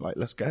 I'm in. Like,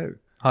 let's go.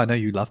 I know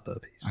you love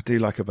burpees. I do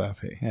like a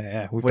burpee.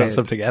 Yeah. We've done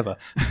some together.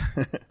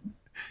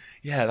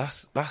 Yeah,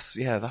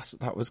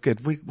 that was good.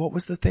 What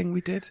was the thing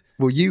we did?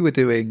 Well, you were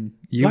doing,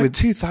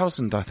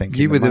 2000, I think.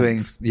 You were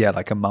doing,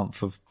 like a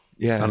month of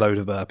a load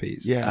of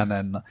burpees. Yeah. And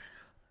then,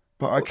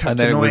 but I kept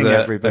annoying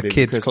everybody. A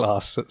kids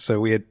class.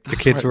 So the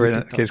kids were in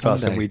a kids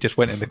class and we just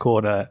went in the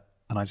corner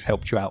and I just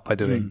helped you out by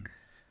doing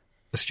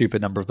a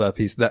stupid number of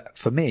burpees that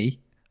for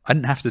me, I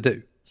didn't have to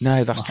do.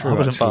 No, that's true. I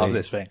wasn't part of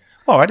this thing.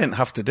 Well, I didn't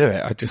have to do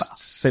it. I just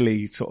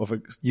silly sort of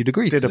you'd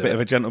agreed did to a bit of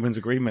a gentleman's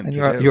agreement.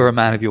 And you're a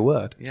man of your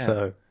word. Yeah.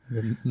 So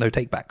no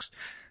takebacks.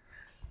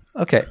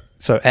 Okay.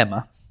 So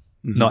Emma,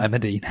 not Emma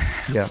Dean.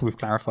 Yeah. We've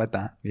clarified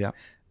that. Yeah.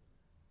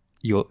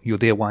 Your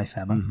dear wife,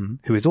 Emma,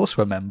 who is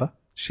also a member.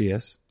 She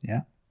is.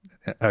 Yeah.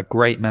 A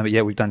great member.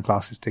 Yeah, we've done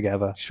classes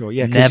together. Sure.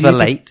 Yeah. Never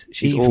late.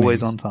 She's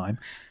always on time.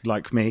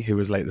 Like me, who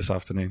was late this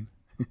afternoon.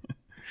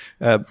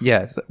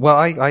 Yeah. Well,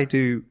 I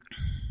do.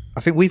 I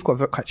think we've got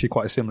actually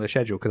quite a similar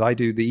schedule because I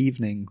do the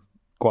evening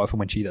quite often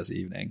when she does the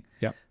evening.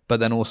 Yeah.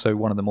 But then also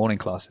one of the morning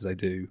classes I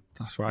do.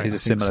 That's right. Is a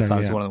similar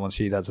time to one of the ones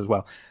she does as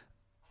well.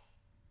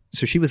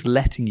 So she was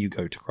letting you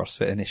go to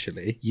CrossFit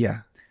initially.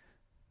 Yeah.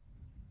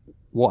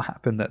 What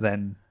happened that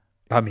then?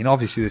 I mean,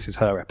 obviously this is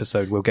her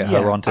episode. We'll get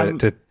her on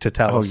to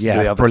tell us the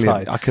other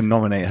brilliant. side. I can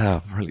nominate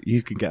her. Brilliant.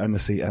 You can get on the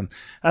seat.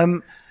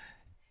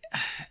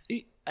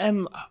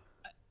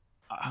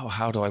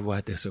 How do I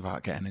word this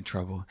without getting in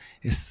trouble?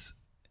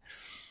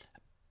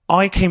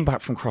 I came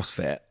back from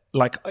CrossFit.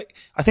 Like,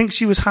 I think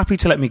she was happy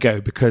to let me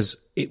go because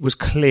it was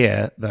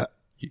clear that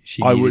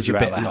I was a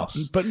bit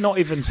lost, but not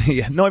even so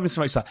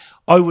much that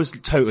I was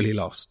totally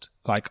lost.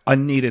 Like, I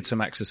needed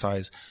some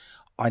exercise.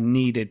 I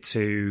needed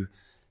to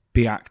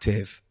be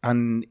active.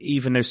 And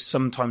even though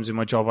sometimes in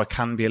my job I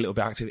can be a little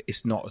bit active,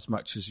 it's not as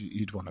much as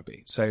you'd want to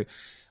be. So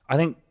I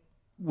think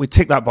we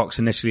ticked that box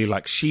initially.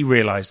 Like, she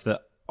realized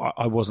that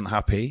I wasn't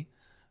happy.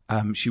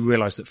 She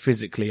realized that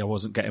physically I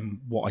wasn't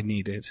getting what I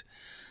needed.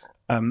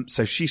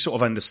 So she sort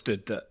of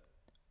understood that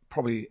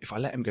probably if I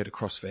let him go to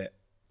CrossFit,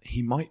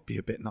 he might be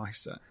a bit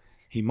nicer.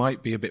 He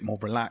might be a bit more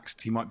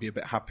relaxed. He might be a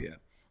bit happier.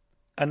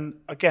 And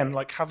again,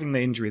 like having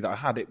the injury that I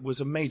had, it was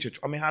a major,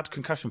 I had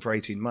concussion for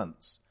 18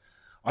 months.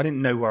 I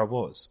didn't know where I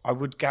was. I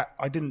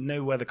didn't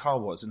know where the car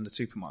was in the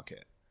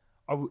supermarket.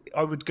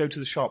 I would go to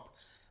the shop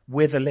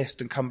with a list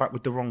and come back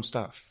with the wrong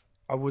stuff.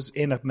 I was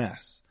in a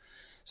mess.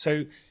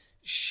 So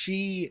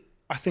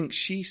I think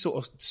she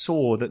sort of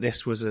saw that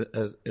this was a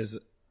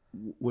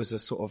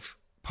sort of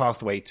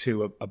pathway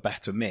to a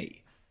better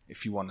me,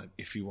 if you want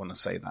to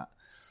say that.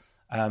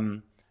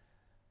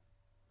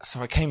 So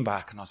I came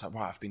back and I was like,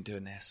 right, I've been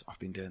doing this, I've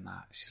been doing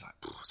that. She's like,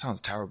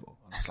 sounds terrible.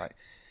 And I was like,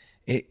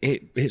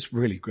 it's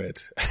really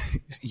good.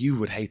 You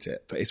would hate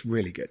it, but it's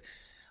really good.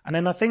 And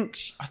then I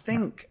think,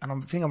 and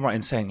I'm right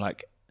in saying,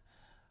 like,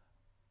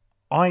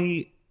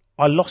 I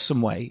lost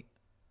some weight.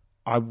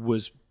 I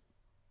was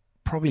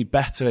probably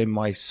better in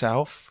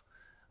myself.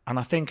 And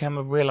I think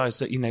Emma realized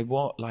that, you know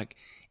what, like,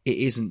 it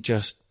isn't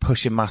just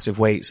pushing massive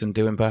weights and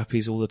doing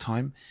burpees all the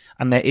time.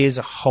 And there is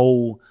a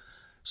whole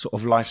sort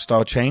of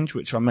lifestyle change,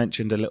 which I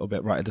mentioned a little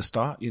bit right at the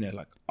start. You know,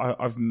 like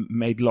I've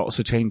made lots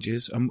of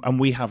changes and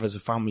we have as a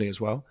family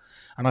as well.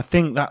 And I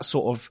think that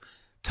sort of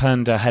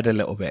turned her head a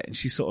little bit and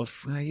she sort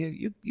of,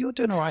 you're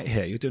doing all right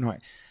here. You're doing all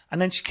right.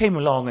 And then she came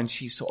along and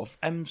she sort of,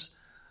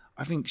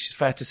 I think she's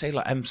fair to say,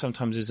 like, Em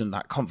sometimes isn't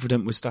that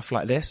confident with stuff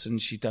like this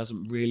and she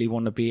doesn't really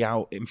want to be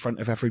out in front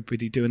of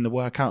everybody doing the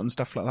workout and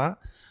stuff like that.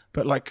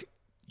 But like,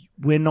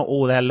 we're not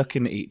all there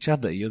looking at each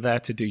other. You're there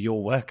to do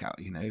your workout,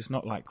 you know. It's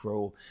not like we're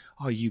all,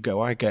 you go,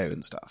 I go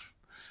and stuff.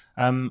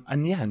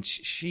 And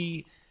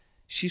she's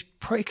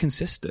pretty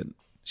consistent.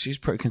 She's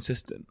pretty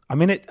consistent. I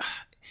mean,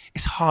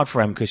 it's hard for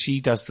Em because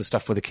she does the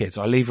stuff with the kids.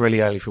 I leave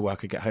really early for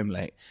work and get home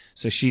late.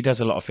 So she does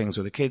a lot of things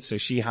with the kids. So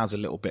she has a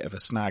little bit of a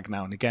snag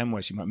now and again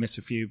where she might miss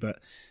a few, but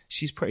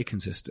she's pretty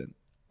consistent,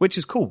 which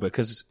is cool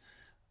because,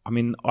 I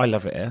mean, I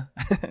love it here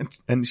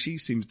and she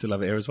seems to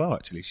love it here as well,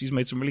 actually. She's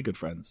made some really good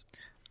friends.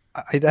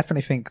 I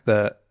definitely think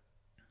that,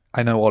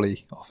 I know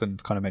Ollie often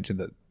kind of mentioned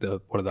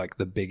that one of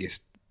the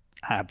biggest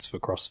ads for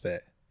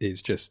CrossFit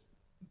is just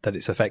that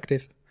it's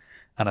effective.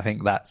 And I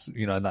think that's,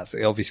 you know, and that's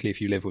obviously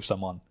if you live with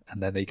someone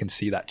and then they can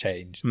see that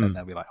change, then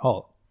they'll be like,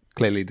 oh,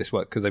 clearly this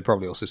worked. Because they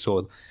probably also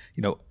saw,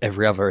 you know,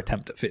 every other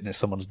attempt at fitness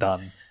someone's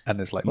done.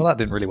 And it's like, well, that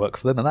didn't really work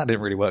for them and that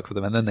didn't really work for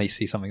them. And then they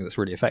see something that's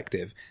really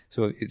effective.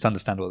 So it's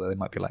understandable that they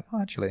might be like, oh,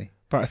 actually.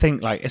 But I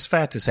think like, it's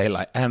fair to say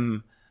like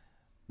Em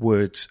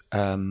would,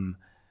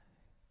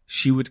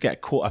 she would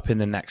get caught up in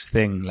the next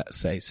thing, let's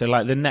say. So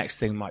like the next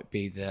thing might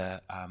be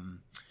the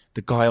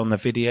guy on the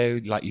video,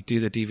 like you do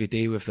the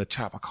DVD with the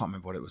chap, I can't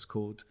remember what it was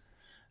called.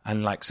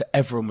 And like, so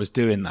everyone was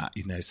doing that,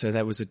 you know, so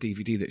there was a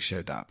DVD that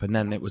showed up and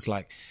then it was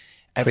like,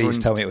 please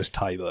tell me it was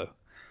Tybo.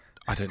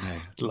 I don't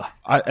know.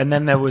 And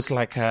then there was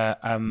like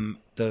what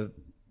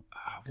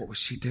was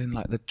she doing?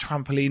 Like the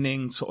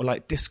trampolining sort of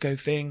like disco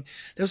thing.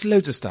 There was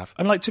loads of stuff.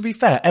 And like, to be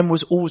fair, Em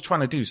was always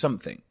trying to do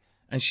something.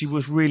 And she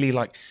was really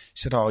like,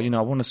 she said, you know,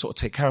 I want to sort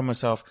of take care of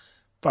myself.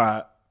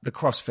 But the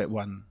CrossFit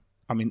one,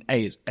 I mean,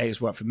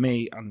 has worked for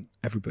me and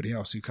everybody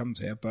else who comes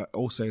here, but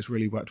also it's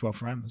really worked well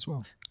for Em as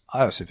well.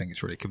 I also think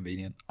it's really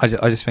convenient. I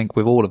just think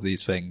with all of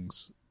these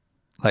things,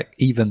 like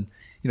even,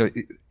 you know,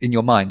 in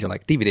your mind, you're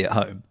like, DVD at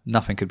home,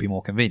 nothing could be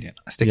more convenient.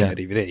 I stick in a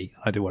DVD,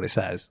 I do what it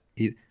says.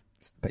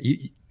 But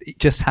you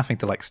just having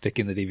to like stick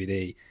in the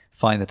DVD,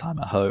 find the time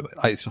at home.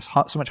 It's just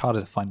so much harder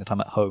to find the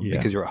time at home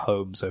because you're at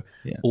home. So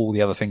all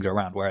the other things are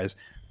around. Whereas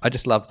I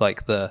just love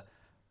like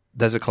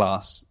there's a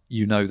class,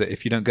 you know that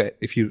if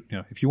you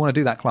want to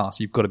do that class,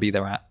 you've got to be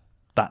there at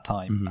that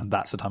time and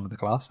that's the time of the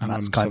class and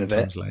that's kind of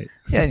it. Late.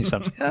 Yeah. And you're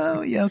sometimes,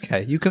 oh yeah,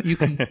 okay. You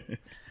can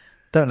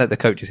don't let the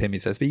coaches hear me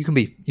say this, but you can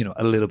be, you know,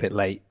 a little bit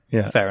late.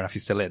 Yeah. Fair enough.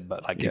 You're still in,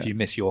 but like if you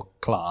miss your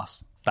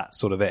class, that's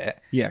sort of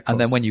it. Yeah. And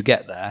then when you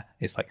get there,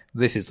 it's like,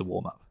 this is the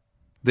warm up.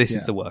 This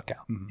is the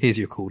workout. Here's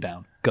your cool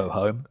down. Go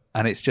home.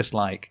 And it's just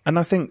like... And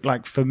I think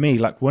like for me,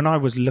 like when I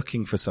was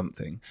looking for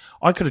something,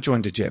 I could have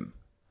joined a gym.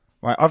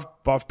 Right?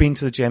 I've been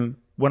to the gym.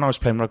 When I was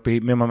playing rugby,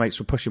 me and my mates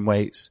were pushing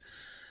weights.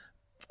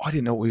 I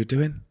didn't know what we were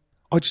doing.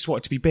 I just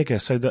wanted to be bigger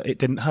so that it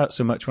didn't hurt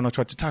so much when I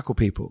tried to tackle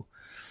people.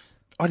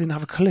 I didn't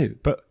have a clue.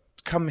 But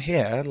come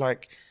here,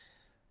 like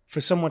for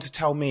someone to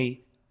tell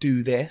me,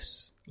 do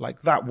this,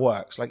 like that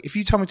works. Like if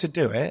you tell me to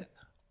do it,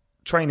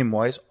 training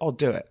wise, I'll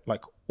do it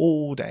like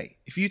all day.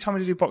 If you tell me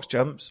to do box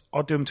jumps,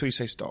 I'll do them until you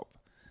say stop.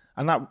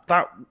 And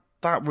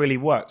that really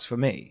works for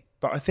me.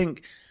 But I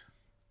think,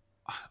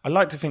 I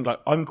like to think like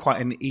I'm quite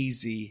an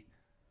easy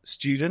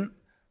student,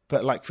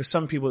 but like for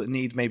some people that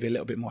need maybe a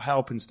little bit more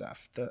help and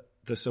stuff, that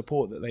the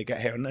support that they get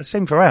here, and the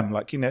same for Em,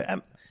 like, you know,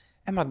 Em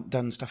hadn't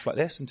done stuff like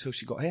this until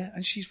she got here,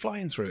 and she's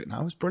flying through it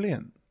now. It's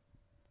brilliant.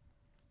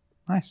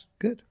 Nice,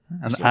 good.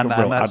 It's like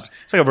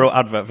a real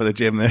advert for the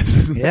gym,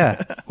 this.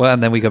 Yeah. Well,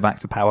 and then we go back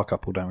to power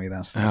couple, don't we?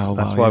 That's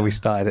why we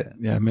started it.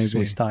 Yeah, maybe.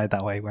 We started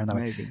that way. We're in that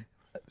maybe. way.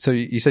 So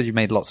you said you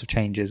made lots of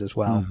changes as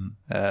well.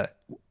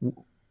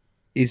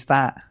 Is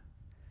that...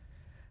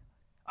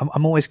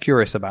 I'm always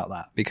curious about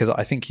that, because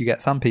I think you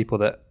get some people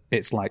that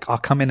it's like, I'll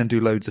come in and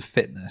do loads of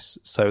fitness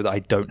so that I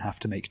don't have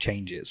to make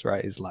changes,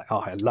 right? It's like,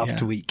 I love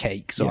to eat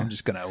cake, so I'm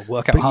just going to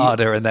work out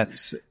harder. And then,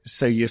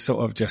 so you're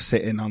sort of just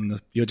sitting on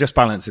you're just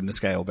balancing the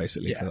scale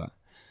basically for that.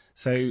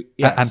 So,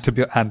 yes.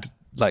 And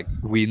like,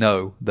 we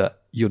know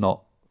that you're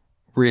not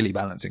really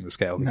balancing the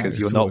scale because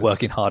you're not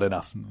working hard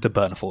enough to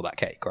burn off all that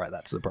cake, right?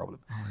 That's the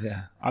problem. Oh,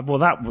 yeah. Well,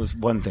 that was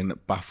one thing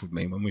that baffled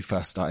me when we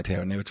first started here,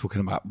 and they were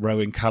talking about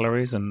rowing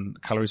calories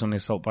and calories on the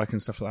assault bike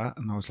and stuff like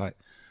that. And I was like,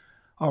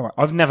 all right,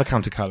 I've never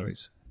counted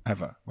calories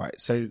ever. Right.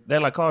 So they're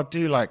like, oh,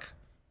 do like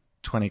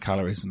 20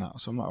 calories and that.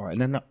 So I'm like, all right.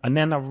 And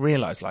then I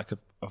realized like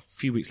a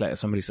few weeks later,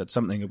 somebody said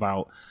something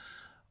about,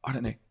 I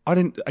don't know. I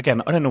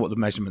don't know what the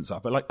measurements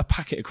are, but like a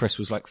packet of crisps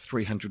was like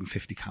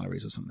 350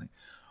 calories or something.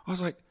 I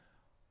was like,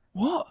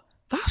 what?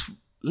 That's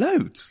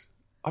loads.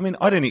 I mean,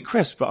 I don't eat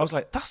crisps, but I was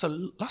like, that's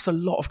a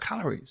lot of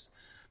calories.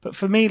 But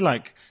for me,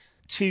 like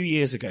 2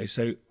 years ago,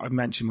 so I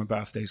mentioned my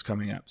birthday's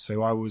coming up.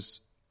 So I was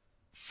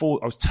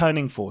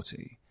turning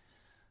 40.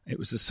 It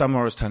was the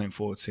summer I was turning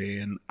 40,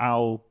 and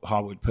Al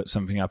Harwood put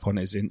something up on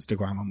his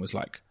Instagram and was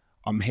like,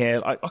 I'm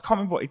here. I can't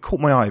remember what, it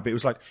caught my eye, but it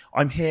was like,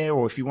 I'm here,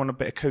 or if you want a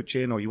bit of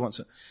coaching, or you want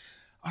some.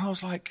 And I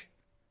was like,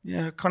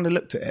 yeah, I kind of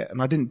looked at it,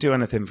 and I didn't do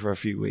anything for a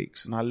few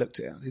weeks. And I looked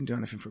at it, I didn't do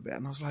anything for a bit.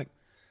 And I was like,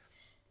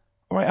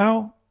 all right,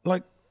 Al,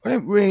 like, I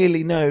don't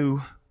really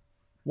know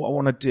what I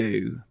want to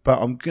do,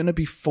 but I'm going to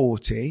be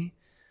 40,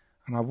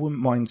 and I wouldn't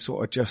mind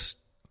sort of just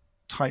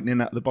tightening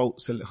out the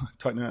bolts a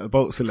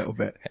little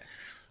bit.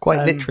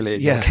 Quite literally.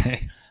 Yeah.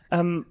 Okay.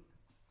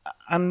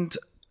 And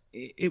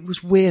it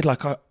was weird.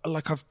 Like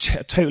I've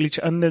totally,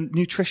 and the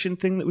nutrition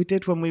thing that we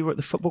did when we were at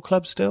the football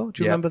club still.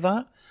 Do you remember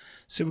that?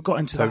 So we got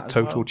into that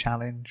total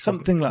challenge.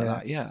 Something like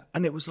that. Yeah.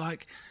 And it was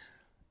like,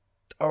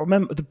 I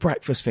remember the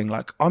breakfast thing.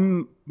 Like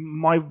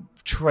my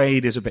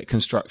trade is a bit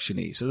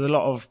construction-y. So there's a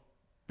lot of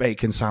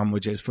bacon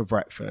sandwiches for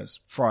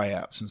breakfast,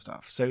 fry-ups and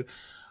stuff. So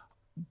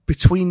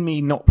between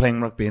me not playing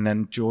rugby and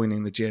then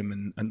joining the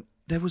gym and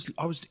I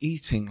was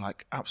eating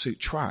like absolute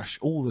trash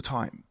all the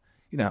time.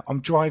 You know,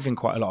 I'm driving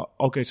quite a lot.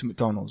 I'll go to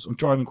McDonald's. I'm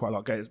driving quite a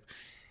lot.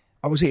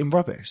 I was eating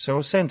rubbish. So I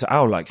was saying to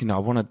Al, like, you know, I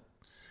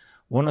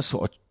want to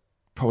sort of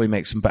probably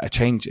make some better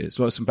changes.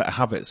 Well, some better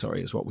habits,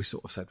 sorry, is what we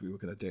sort of said we were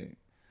going to do.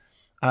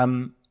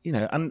 You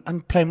know,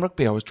 and playing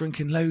rugby, I was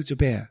drinking loads of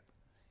beer.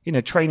 You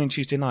know, training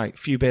Tuesday night,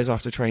 few beers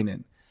after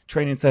training.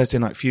 Training Thursday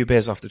night, few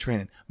beers after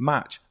training.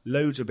 Match,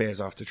 loads of beers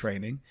after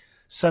training.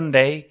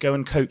 Sunday, go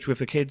and coach with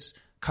the kids,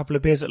 couple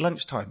of beers at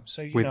lunchtime.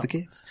 So with the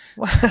kids?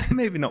 Well,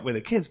 maybe not with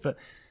the kids, but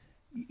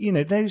you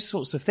know, those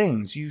sorts of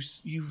things.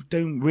 You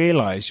don't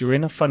realize you're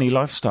in a funny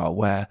lifestyle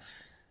where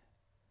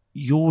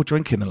you're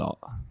drinking a lot.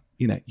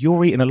 You know,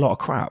 you're eating a lot of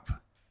crap.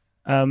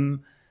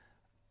 And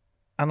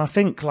I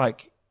think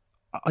like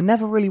I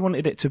never really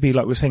wanted it to be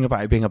like we were saying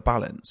about it being a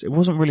balance. It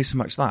wasn't really so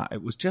much that.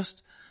 It was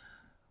just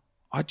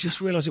I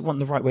just realized it wasn't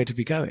the right way to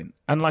be going.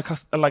 And like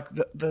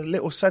the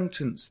little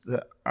sentence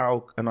that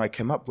Al and I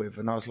came up with,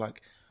 and I was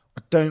like,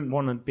 I don't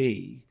want to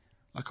be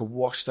like a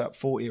washed up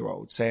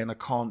 40-year-old saying I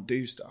can't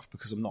do stuff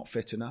because I'm not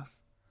fit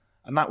enough.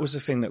 And that was the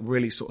thing that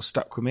really sort of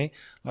stuck with me.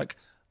 Like,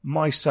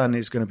 my son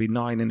is going to be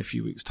 9 in a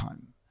few weeks'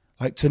 time.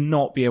 Like, to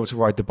not be able to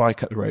ride the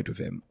bike up the road with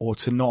him, or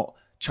to not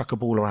chuck a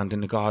ball around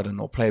in the garden,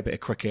 or play a bit of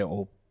cricket,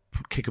 or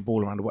kick a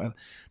ball around or whatever,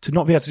 to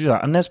not be able to do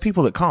that. And there's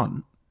people that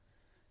can't,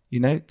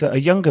 you know, that are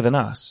younger than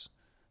us.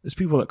 There's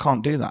people that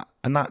can't do that.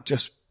 And that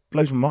just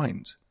blows my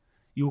mind.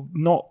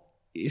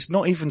 It's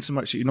not even so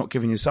much that you're not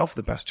giving yourself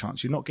the best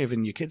chance. You're not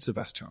giving your kids the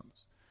best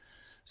chance.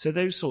 So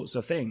those sorts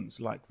of things,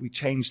 like we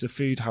changed the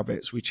food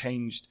habits, we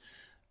changed,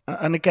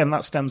 and again,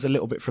 that stems a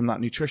little bit from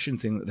that nutrition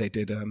thing that they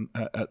did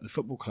at the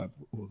football club,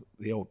 or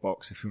the old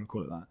box, if you want to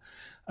call it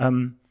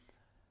that.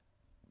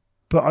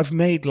 But I've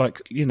made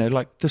like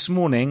this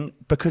morning,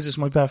 because it's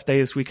my birthday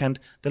this weekend,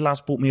 the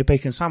lads bought me a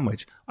bacon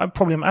sandwich. I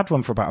probably haven't had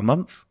one for about a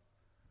month.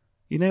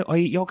 You know, I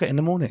eat yogurt in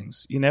the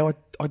mornings. You know,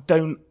 I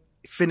don't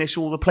finish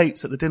all the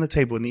plates at the dinner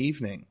table in the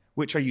evening,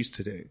 which I used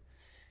to do.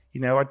 You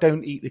know, I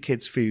don't eat the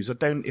kids' foods. If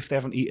they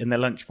haven't eaten their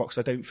lunchbox,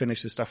 I don't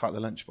finish the stuff out of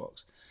the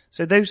lunchbox.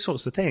 So those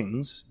sorts of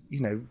things, you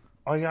know,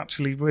 I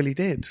actually really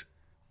did,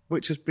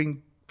 which has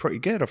been pretty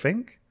good, I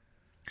think.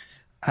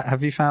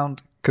 Have you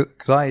found,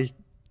 because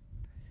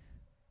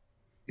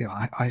you know,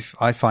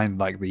 I find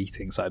like the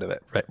eating side of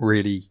it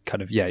really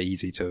kind of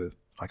easy to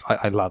like.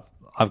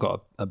 I've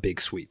got a big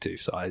sweet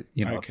tooth, so I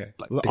like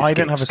biscuits, I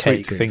don't have a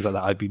sweet tooth. Things like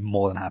that. I'd be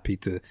more than happy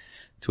to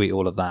eat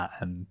all of that,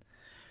 and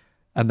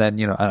then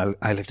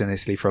I lived in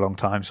Italy for a long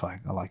time, so I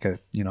like a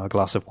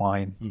glass of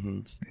wine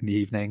in the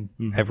evening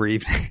every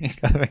evening,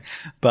 kind of thing.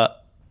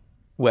 But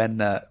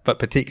but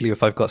particularly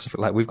if I've got something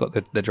like we've got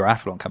the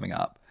triathlon coming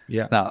up.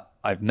 Yeah. Now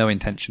I've no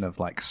intention of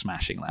like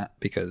smashing that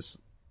because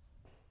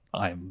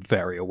I'm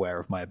very aware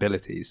of my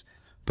abilities.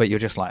 But you're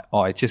just like,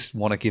 I just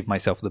want to give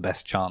myself the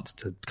best chance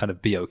to kind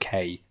of be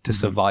okay to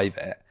survive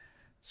it.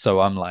 So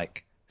I'm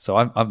like,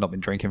 I've not been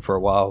drinking for a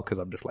while because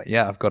I'm just like,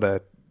 I've got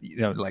to,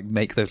 like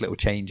make those little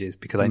changes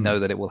because I know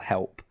that it will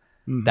help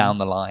down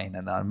the line.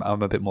 And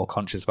I'm a bit more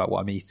conscious about what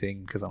I'm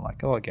eating because I'm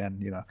like,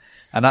 again,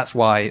 and that's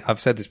why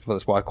I've said this before.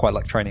 That's why I quite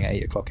like training at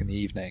 8:00 in the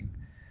evening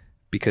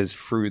because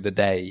through the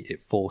day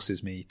it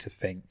forces me to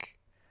think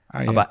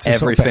about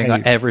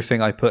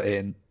everything I put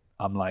in.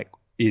 I'm like,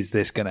 is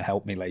this going to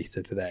help me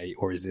later today?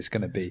 Or is this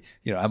going to be,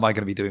 am I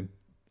going to be doing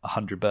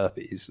 100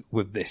 burpees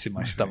with this in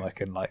my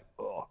stomach? And like,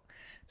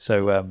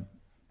 so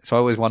I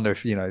always wonder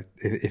if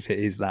it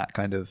is that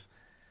kind of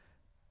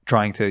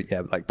trying to,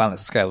 like balance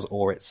the scales,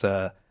 or it's,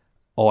 I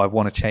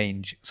want to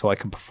change so I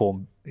can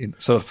perform.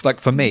 So like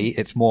for me,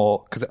 it's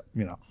more because,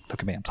 look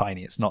at me, I'm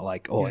tiny. It's not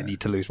like, I need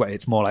to lose weight.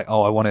 It's more like,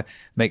 I want to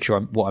make sure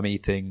what I'm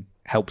eating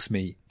helps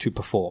me to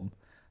perform.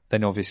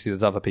 Then obviously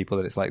there's other people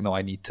that it's like, no,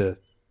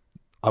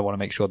 I want to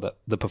make sure that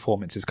the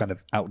performance is kind of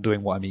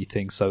outdoing what I'm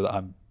eating so that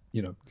I'm,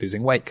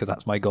 losing weight because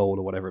that's my goal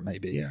or whatever it may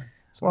be. Yeah.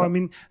 So well, I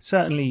mean,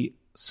 certainly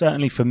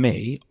for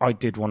me, I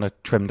did want to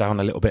trim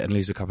down a little bit and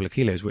lose a couple of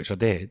kilos, which I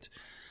did.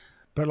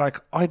 But like,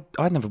 I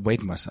never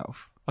weighed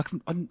myself. Like,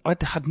 I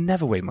had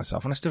never weighed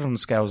myself. And I stood on the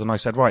scales and I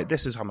said, right,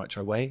 this is how much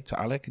I weigh to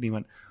Alec. And he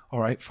went,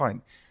 all right,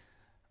 fine.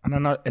 And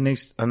then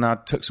I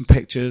took some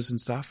pictures and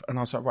stuff. And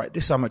I was like, right,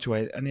 this is how much I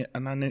weigh. And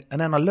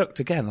then I looked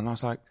again and I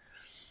was like,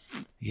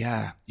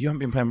 yeah, you haven't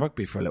been playing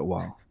rugby for a little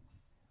while.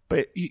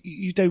 But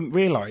you don't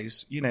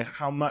realise,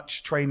 how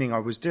much training I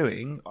was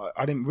doing.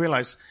 I didn't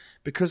realise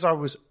because I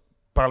was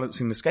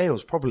balancing the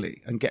scales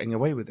properly and getting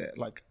away with it.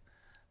 Like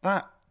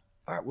that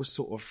was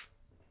sort of,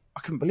 I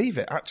couldn't believe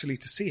it actually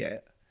to see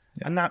it.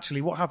 Yeah. And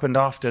actually what happened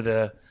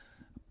after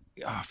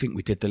I think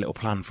we did the little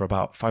plan for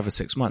about 5 or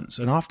 6 months.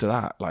 And after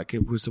that, like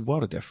it was a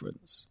world of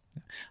difference.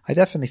 I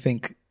definitely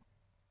think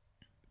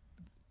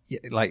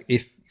like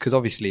because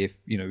obviously if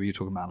you're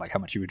talking about like how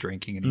much you were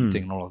drinking and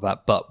eating and all of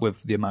that, but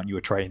with the amount you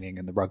were training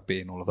and the rugby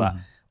and all of that,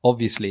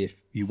 obviously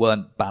if you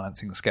weren't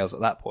balancing the scales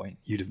at that point,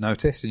 you'd have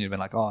noticed and you'd have been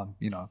like,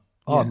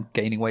 I'm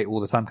gaining weight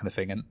all the time kind of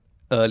thing. And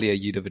earlier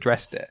you'd have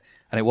addressed it.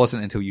 And it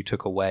wasn't until you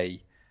took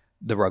away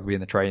the rugby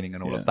and the training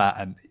and all of that,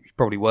 and you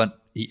probably weren't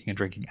eating and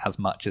drinking as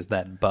much as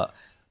then, but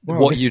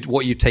what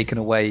you'd taken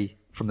away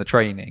from the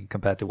training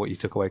compared to what you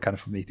took away kind of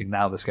from the eating,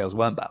 now the scales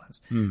weren't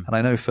balanced. And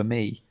I know for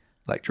me,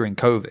 like during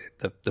COVID,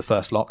 the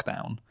first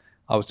lockdown,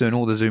 I was doing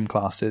all the Zoom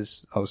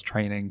classes. I was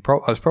training.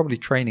 I was probably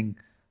training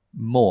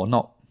more,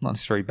 not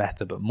necessarily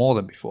better, but more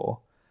than before.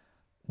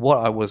 What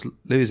I was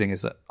losing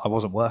is that I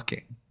wasn't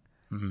working.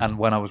 And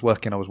when I was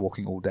working, I was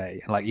walking all day.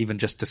 And like even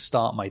just to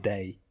start my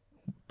day,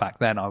 back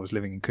then I was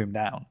living in Combe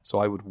Down. So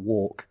I would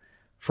walk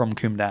from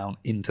Combe Down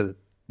into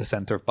the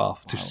centre of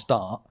Bath to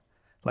start.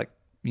 Like,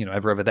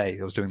 every other day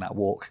I was doing that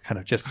walk kind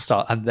of just to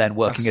start, and then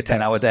working a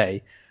 10-hour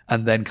day.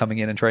 And then coming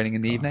in and training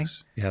in the evening.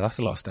 Yeah, that's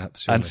a lot of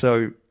steps. Surely. And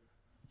so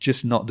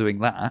just not doing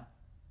that,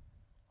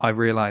 I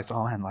realized,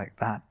 like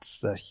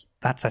that's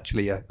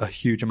actually a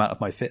huge amount of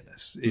my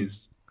fitness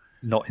is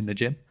not in the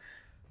gym.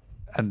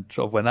 And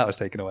sort of when that was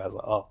taken away, I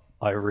was like,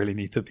 I really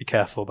need to be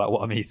careful about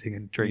what I'm eating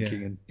and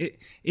drinking. Yeah. And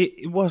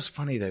it was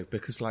funny though,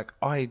 because like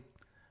I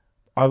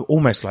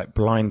almost like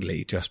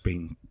blindly just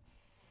been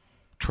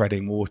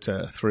treading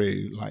water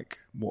through like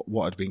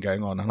what had been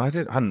going on. And I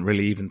hadn't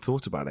really even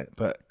thought about it,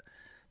 but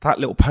that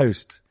little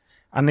post,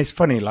 and it's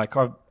funny, like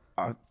I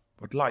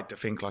would like to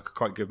think like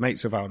quite good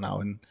mates with Al now,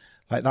 and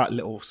like that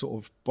little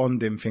sort of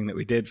bonding thing that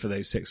we did for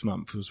those 6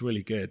 months was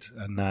really good.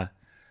 And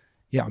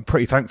I'm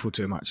pretty thankful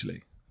to him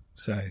actually.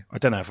 So I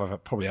don't know if I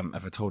probably haven't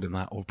ever told him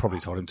that, or probably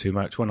told him too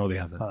much, one or the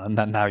other. And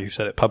now you've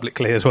said it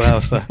publicly as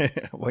well. So.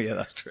 Well, yeah,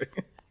 that's true.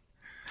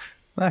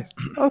 Nice.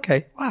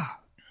 Okay. Wow.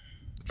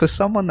 For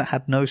someone that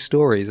had no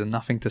stories and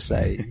nothing to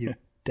say, you've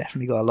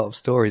definitely got a lot of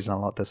stories and a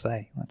lot to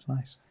say. That's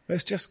nice.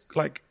 It's just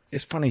like,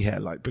 it's funny here,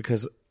 like,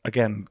 because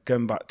again,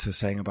 going back to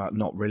saying about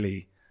not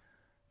really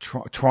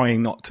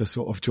trying not to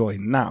sort of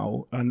join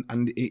now,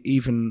 and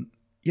even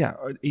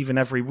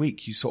every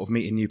week you sort of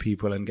meeting new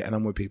people and getting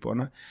on with people.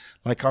 And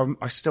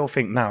I still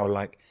think now,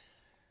 like,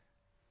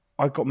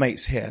 I've got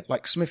mates here,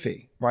 like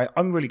Smithy, right?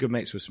 I'm really good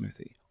mates with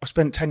Smithy. I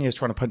spent 10 years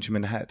trying to punch him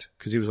in the head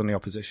because he was on the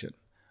opposition.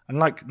 And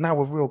like, now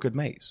we're real good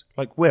mates.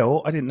 Like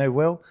Will, I didn't know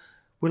Will.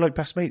 We're like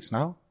best mates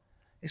now.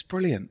 It's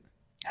brilliant.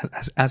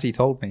 As he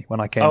told me when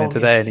I came in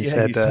today, and he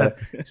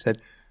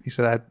said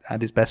I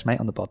had his best mate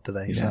on the pod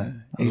today. Yeah, so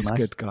he's a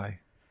good guy.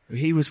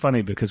 He was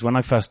funny because when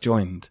I first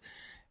joined,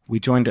 we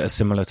joined at a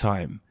similar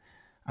time,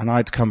 And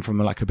I'd come from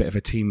like a bit of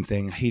a team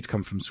thing. He'd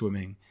come from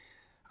swimming.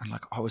 And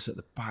like I was at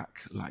the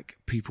back, like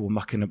people were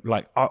mucking up,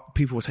 like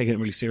people were taking it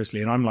really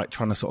seriously. And I'm like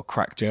trying to sort of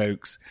crack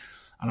jokes.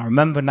 And I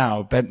remember now,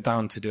 I bent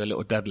down to do a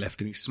little deadlift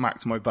and he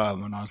smacked my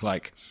bum. And I was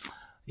like,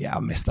 yeah, I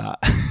missed that.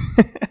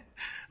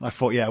 And I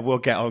thought, yeah, we'll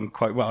get on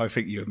quite well, I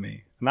think, you and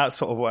me. And that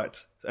sort of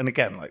worked. And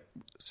again, like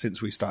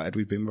since we started,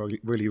 we've been really,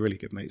 really, really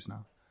good mates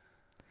now.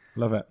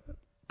 Love it.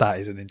 That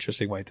is an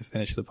interesting way to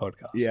finish the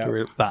podcast.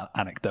 Yeah. That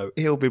anecdote.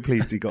 He'll be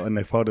pleased he got in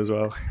the pod as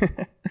well.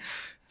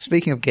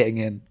 Speaking of getting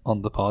in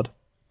on the pod,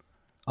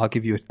 I'll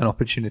give you an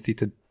opportunity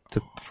to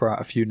throw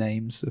out a few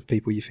names of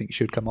people you think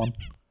should come on.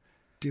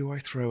 Do I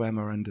throw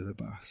Emma under the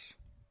bus?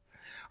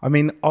 I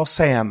mean, I'll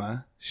say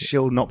Emma.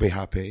 She'll not be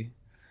happy.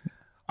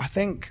 I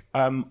think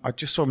I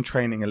just saw him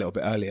training a little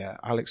bit earlier.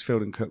 Alex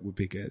Fielding Cook would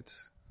be good.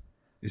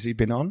 Has he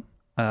been on?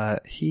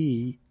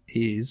 He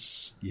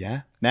is.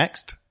 Yeah.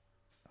 Next.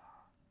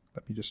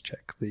 Let me just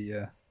check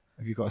the.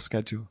 Have you got a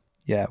schedule?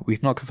 Yeah,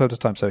 we've not confirmed the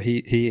time. So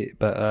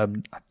but I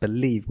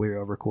believe we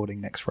are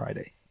recording next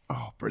Friday.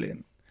 Oh,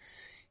 brilliant.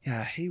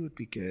 Yeah, he would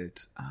be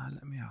good.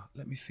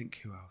 Let me think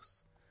who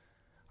else.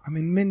 I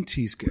mean,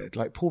 Minty's good.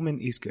 Like, Paul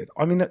Minty's good.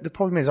 I mean, the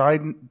problem is I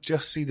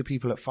just see the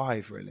people at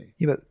 5, really.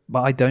 Yeah,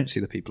 but I don't see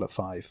the people at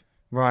 5.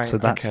 Right, so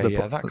that's okay,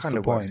 that that kind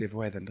of works the other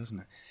way then, doesn't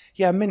it?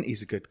 Yeah,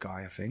 Minty's a good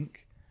guy, I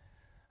think.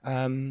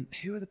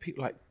 Who are the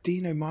people? Like,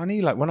 Dean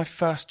O'Mahony? Like, when I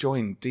first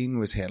joined, Dean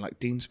was here. Like,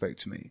 Dean spoke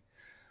to me.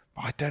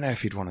 But I don't know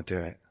if he'd want to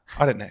do it.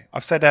 I don't know.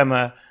 I've said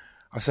Emma.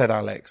 I've said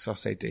Alex. I'll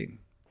say Dean.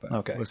 But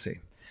okay. We'll see.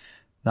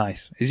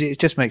 Nice. It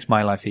just makes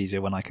my life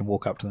easier when I can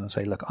walk up to them and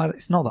say, look,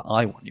 it's not that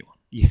I want you on.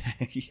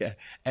 Yeah.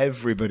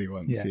 Everybody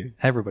wants you.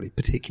 Everybody,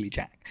 particularly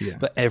Jack. Yeah.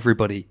 But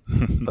everybody,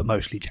 but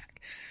mostly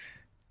Jack.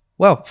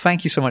 Well,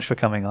 thank you so much for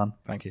coming on.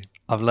 Thank you.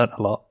 I've learnt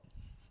a lot.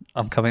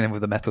 I'm coming in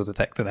with a metal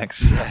detector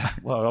next.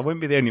 Well, I wouldn't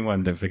be the only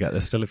one, don't forget.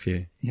 There's still a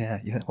few. Yeah.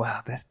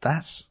 Wow,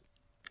 that's...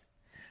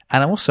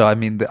 And also, I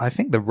mean, I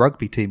think the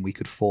rugby team we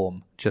could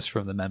form just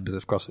from the members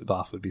of CrossFit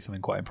Bath would be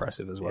something quite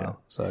impressive as well.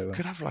 Yeah. So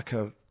could have like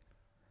a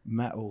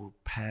metal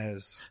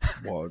pairs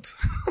wad.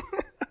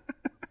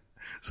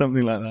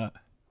 Something like that.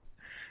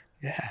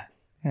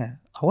 Yeah.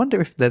 I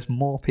wonder if there's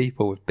more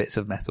people with bits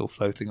of metal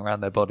floating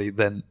around their body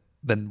than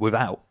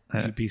without.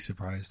 You'd be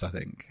surprised, I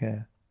think. Yeah.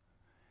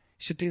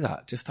 You should do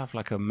that. Just have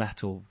like a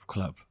metal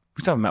club.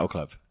 We should have a metal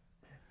club.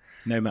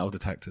 No metal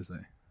detectors,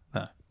 though.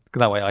 No.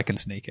 That way I can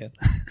sneak in.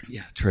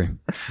 Yeah, true.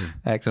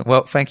 Excellent.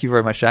 Well, thank you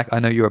very much, Jack. I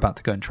know you're about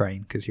to go and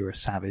train because you're a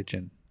savage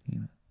and,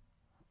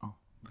 Oh,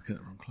 look at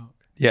the wrong clock.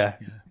 Yeah.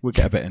 We'll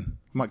get a bit in.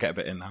 Might get a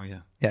bit in now,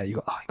 yeah. Yeah,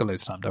 you got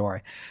loads of time, don't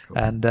worry. Cool.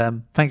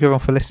 And thank you everyone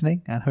for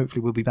listening, and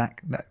hopefully we'll be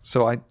back.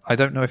 So I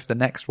don't know if the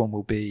next one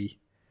will be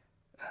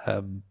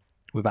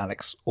with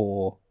Alex,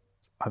 or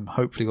I'm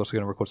hopefully also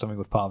going to record something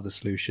with part of the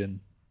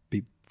solution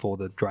before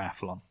the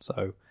triathlon.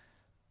 So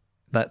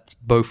that's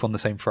both on the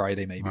same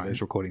Friday, maybe, right.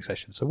 Those recording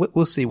sessions. So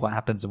we'll see what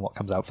happens and what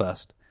comes out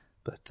first.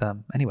 But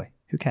anyway,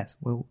 who cares?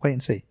 We'll wait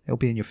and see. It'll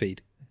be in your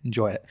feed.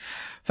 Enjoy it.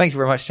 Thank you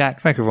very much,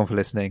 Jack. Thank you everyone for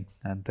listening,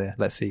 and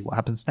let's see what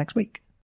happens next week.